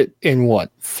you did it in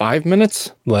what, 5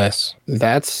 minutes? Less.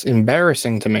 That's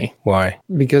embarrassing to me Why?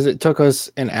 because it took us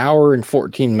an hour and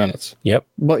 14 minutes. Yep.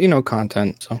 But,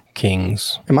 content. So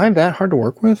Kings. am I that hard to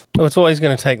work with? Well, it's always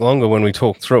going to take longer when we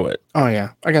talk through it. Oh, yeah.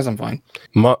 I guess I'm fine.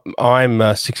 I'm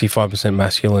 65%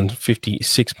 masculine,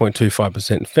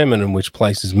 56.25% feminine, which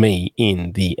places me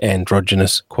in the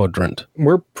androgynous quadrant.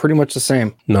 We're pretty much the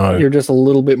same. No. You're just a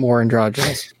little bit more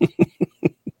androgynous.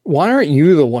 Why aren't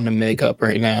you the one to make up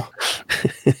right now?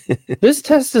 This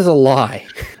test is a lie.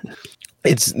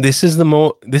 This is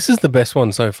the best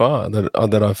one so far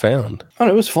that I've found. Oh,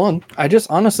 it was fun. I just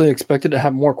honestly expected to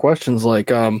have more questions.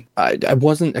 Like, I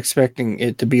wasn't expecting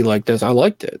it to be like this. I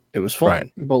liked it. It was fun.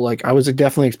 Right. But like, I was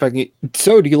definitely expecting it.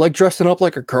 So, do you like dressing up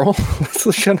like a girl? That's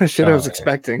the kind of shit I was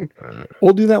expecting.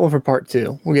 We'll do that one for part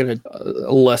 2. We'll get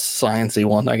a less sciencey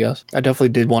one, I guess. I definitely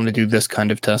did want to do this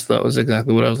kind of test. That was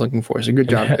exactly what I was looking for. So good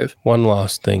job, Dave. One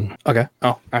last thing. Okay.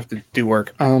 Oh, I have to do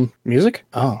work. Music?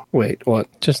 Oh, wait, what?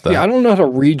 Just that. Yeah, I don't know how to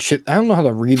read shit. I don't know how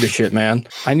to read the shit, man.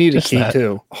 I need a key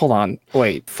too. Hold on.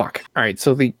 Wait, fuck. All right,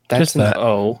 so that's an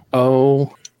O.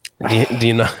 O.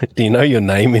 Do you know your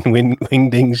name in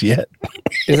Wingdings yet?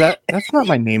 That's not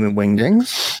my name in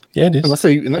Wingdings? Yeah, it is.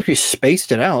 Unless you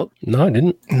spaced it out. No, I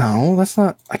didn't. No, that's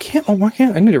not. I can't. Oh, why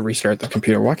can't I need to restart the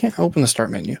computer? Why can't I open the start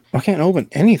menu? Why can't I open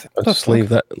anything? I'll just leave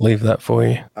that for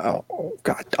you. Oh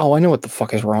god. Oh, I know what the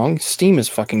fuck is wrong. Steam is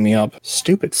fucking me up.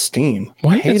 Stupid Steam.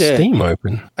 Why is Steam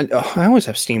open? I always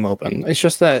have Steam open. It's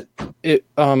just that it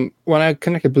when I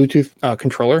connect a Bluetooth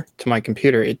controller to my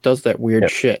computer, it does that weird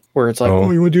shit where it's like,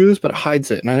 oh, you want to do this, but it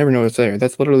hides it, and I never know it's there.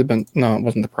 That's literally been it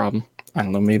wasn't the problem. I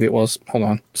don't know, maybe it was. Hold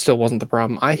on. Still wasn't the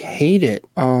problem. I hate it.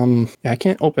 I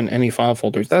can't open any file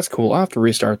folders. That's cool. I'll have to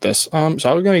restart this. So I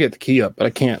was gonna get the key up, but I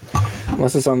can't.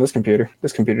 Unless it's on this computer.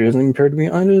 This computer doesn't even appear to be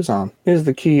on. It is on. Is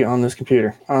the key on this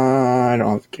computer? I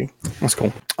don't have the key. That's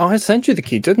cool. Oh, I sent you the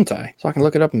key, didn't I? So I can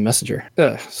look it up in Messenger.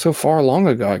 So far long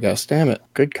ago, I guess. Damn it.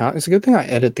 It's a good thing I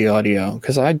edit the audio,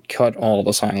 because I'd cut all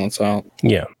the silence out.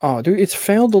 Yeah. Oh, dude, it's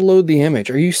failed to load the image.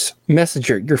 Are you...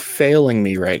 Messenger, you're failing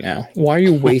me right now. Why are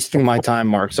you wasting my time,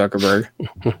 Mark Zuckerberg?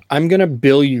 I'm going to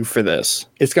bill you for this.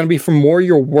 It's going to be for more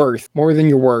than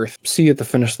you're worth. See you at the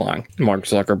finish line, Mark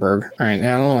Zuckerberg. All right,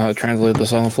 now I don't know how to translate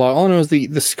this on the fly. All I know is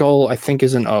the skull, I think,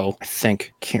 is an O. I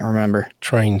think. Can't remember.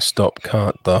 Train stop,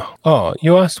 can't the... Oh,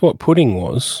 you asked what pudding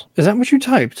was. Is that what you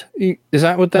typed? Is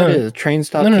that what that is? Train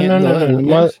stop,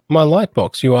 No. My light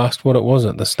box, you asked what it was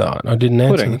at the start. I didn't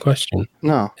answer the question.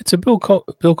 No. It's a Bill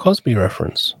Cosby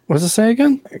reference. What does it say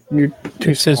again?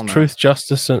 It says truth,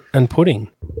 justice, and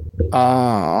pudding.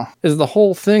 Is the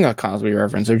whole thing a Cosby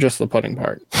reference or just the pudding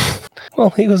part?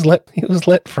 Well, he was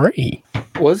let free.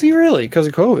 Was he really? Because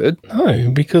of COVID?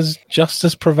 No, because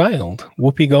justice prevailed.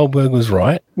 Whoopi Goldberg was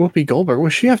right. Whoopi Goldberg? What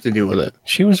does she have to do with it?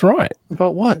 She was right.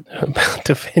 About what? About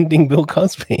defending Bill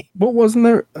Cosby. What wasn't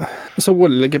there? So what,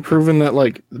 did it get proven that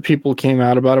like the people came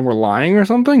out about him were lying or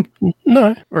something?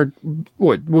 No. Or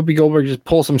what? Whoopi Goldberg just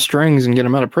pull some strings and get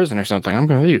him out of prison or something? I'm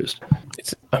confused.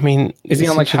 Is he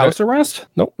on like house arrest?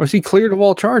 Nope. Or is he cleared of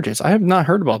all charges? I have not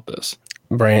heard about this.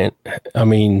 Brant,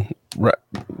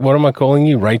 what am I calling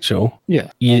you? Rachel?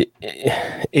 Yeah. It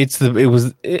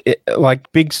was like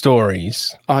big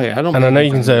stories. Oh yeah, I know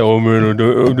you can say, oh man, I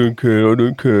don't care about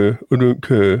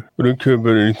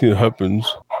anything that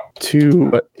happens.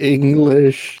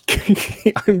 English.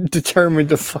 I'm determined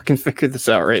to fucking figure this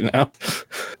out right now.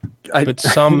 But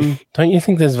don't you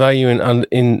think there's value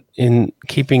in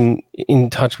keeping in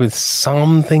touch with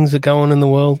some things that go on in the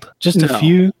world? Just a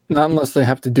few? Not unless they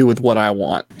have to do with what I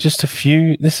want. Just a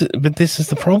few? This is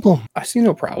the problem. I see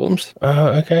no problems.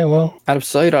 Okay, well. Out of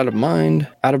sight, out of mind,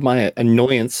 out of my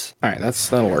annoyance. All right,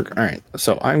 that'll work. All right,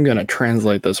 so I'm going to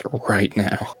translate this right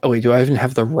now. Oh, wait, do I even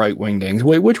have the right wingdings?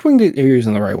 Wait, which wingding are you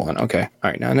using the right one? Okay.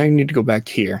 All right, now I need to go back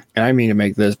here. And I mean to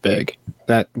make this big.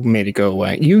 That made it go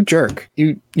away. You jerk.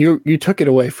 You took it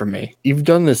away from me. You've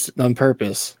done this on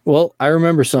purpose. Well, I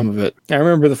remember some of it. I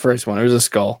remember the first one. It was a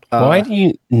skull. Why do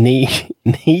you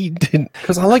need to...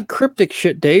 Because I like cryptic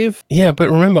shit, Dave. Yeah, but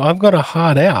remember, I've got a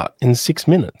hard out in 6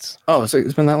 minutes. Oh, so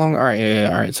it's been that long? All right,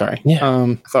 yeah, all right, sorry. Yeah.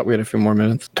 I thought we had a few more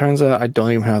minutes. Turns out I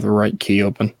don't even have the right key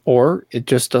open. Or it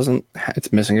just doesn't...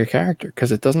 It's missing a character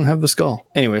because it doesn't have the skull.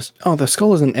 Anyways, the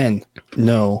skull is an N.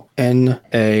 No.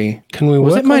 N-A... Can we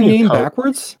Was work it my on your name code?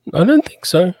 Backwards? I don't think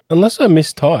so. Unless I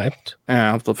mistyped.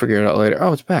 I'll have to figure it out later.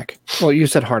 Oh, it's back. Well, you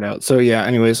said hard out. So yeah,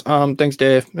 anyways, thanks,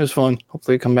 Dave. It was fun.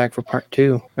 Hopefully come back for part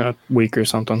 2 in a week or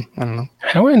something. I don't know.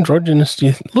 How androgynous do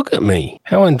you look at me?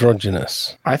 How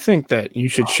androgynous? I think that you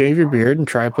should shave your beard and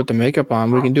try to put the makeup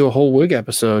on. We can do a whole wig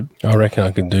episode. I reckon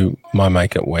I could do my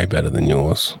makeup way better than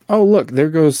yours. Oh, look, there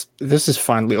goes. This is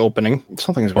finally opening.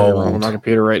 Something's very wrong with my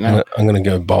computer right now. I'm going to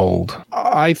go bold.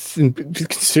 I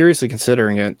seriously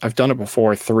considering it. I've done it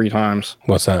before 3 times.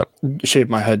 What's that? Shave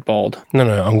my head bald.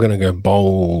 No, I'm going to go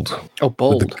bold. Oh,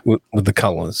 bold. With the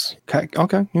colors.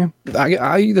 Okay, yeah.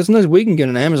 There's a nice wig you can get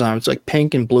on Amazon. It's like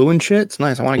pink and blue and shit. It's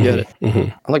nice. I want to get it.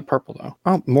 Mm-hmm. I like purple, though.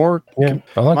 Oh, more. Yeah,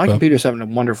 I like my computer's having a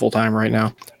wonderful time right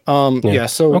now. Yeah.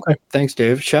 So Okay. thanks,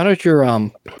 Dave. Shout out your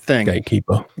thing.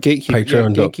 Gatekeeper. Gatekeeper. Yeah,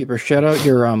 Patreon. Gatekeeper. Shout out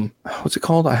your what's it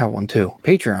called? I have one too.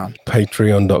 Patreon.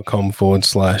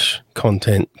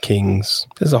 Patreon.com/content kings.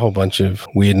 There's a whole bunch of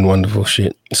weird and wonderful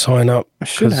shit. Sign up. I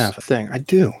should have a thing. I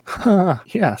do.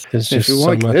 Yes. There's If just you so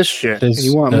like much- this shit and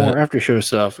you want more after show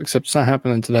stuff, except it's not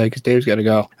happening today because Dave's got to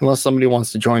go. Unless somebody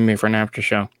wants to join me for an after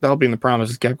show. That'll be in the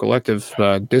Promises Kept Collective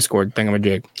Discord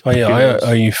thingamajig. Oh yeah, I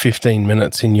owe you 15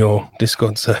 minutes in your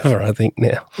Discord server, I think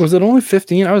now. Was it only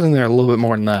 15? I was in there a little bit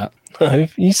more than that.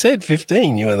 You said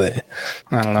 15 you were there.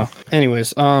 I don't know.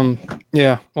 Anyways,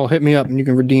 yeah, well, hit me up and you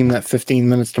can redeem that 15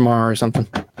 minutes tomorrow or something.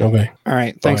 Okay. All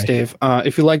right. Thanks, Bye. Dave.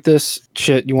 If you like this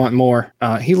shit, you want more.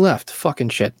 He left. Fucking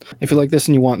shit. If you like this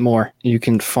and you want more, you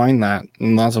can find that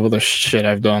and lots of other shit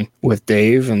I've done with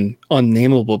Dave and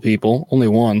unnameable people. Only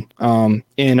one.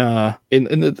 In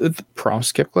the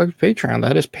Promises Kept Collective Patreon.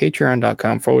 That is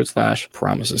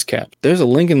patreon.com/Promises Kept. There's a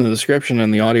link in the description in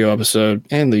the audio episode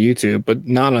and the YouTube, but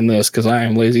not on this because I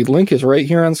am lazy. The link is right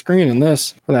here on screen in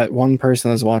this for that one person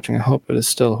that's watching. I hope it is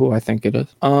still who I think it is.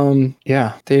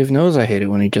 Yeah, Dave knows I hate it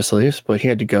when he just leaves, but he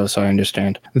had to go, so I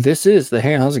understand. This is the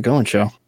Hey, How's It Going show.